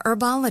 From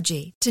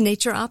herbology to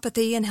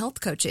naturopathy and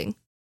health coaching,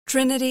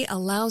 Trinity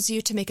allows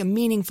you to make a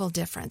meaningful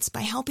difference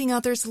by helping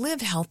others live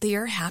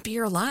healthier,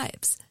 happier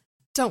lives.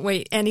 Don't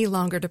wait any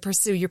longer to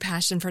pursue your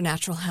passion for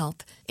natural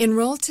health.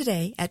 Enroll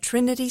today at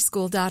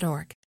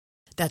trinityschool.org.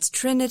 That's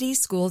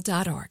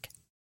trinityschool.org.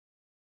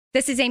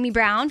 This is Amy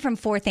Brown from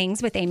 4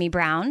 Things with Amy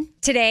Brown.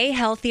 Today,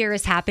 Healthier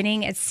is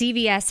happening at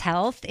CVS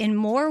Health in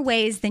more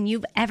ways than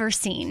you've ever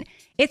seen.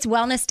 It's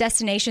wellness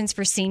destinations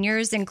for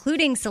seniors,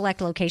 including select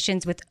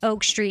locations with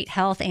Oak Street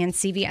Health and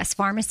CVS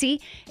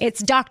Pharmacy.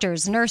 It's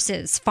doctors,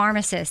 nurses,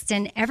 pharmacists,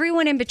 and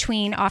everyone in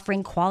between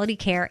offering quality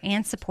care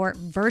and support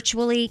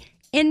virtually,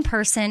 in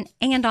person,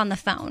 and on the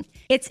phone.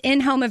 It's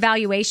in-home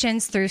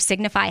evaluations through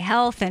Signify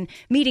Health and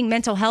meeting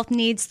mental health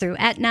needs through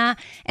Aetna.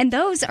 And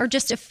those are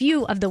just a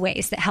few of the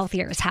ways that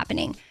Healthier is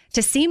happening.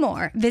 To see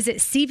more, visit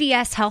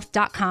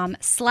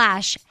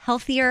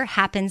cvshealth.com/healthier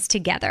happens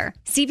together.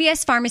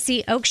 CVS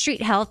Pharmacy, Oak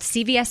Street Health,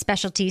 CVS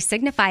Specialty,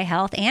 Signify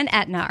Health, and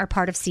Aetna are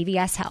part of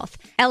CVS Health.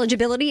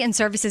 Eligibility and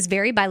services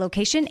vary by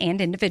location and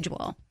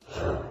individual.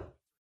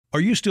 Are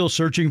you still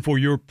searching for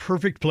your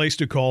perfect place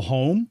to call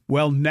home?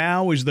 Well,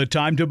 now is the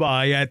time to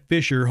buy at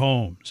Fisher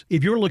Homes.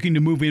 If you're looking to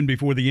move in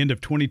before the end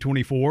of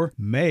 2024,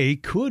 May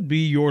could be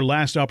your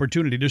last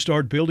opportunity to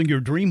start building your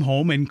dream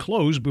home and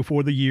close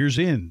before the year's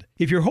end.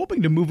 If you're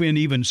hoping to move in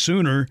even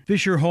sooner,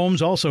 Fisher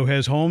Homes also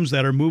has homes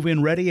that are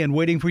move-in ready and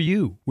waiting for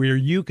you, where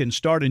you can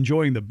start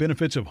enjoying the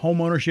benefits of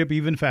homeownership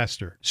even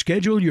faster.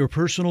 Schedule your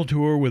personal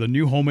tour with a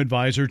new home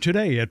advisor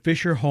today at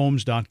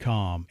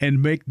FisherHomes.com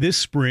and make this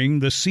spring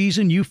the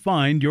season you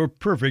find your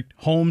perfect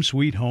home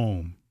sweet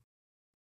home.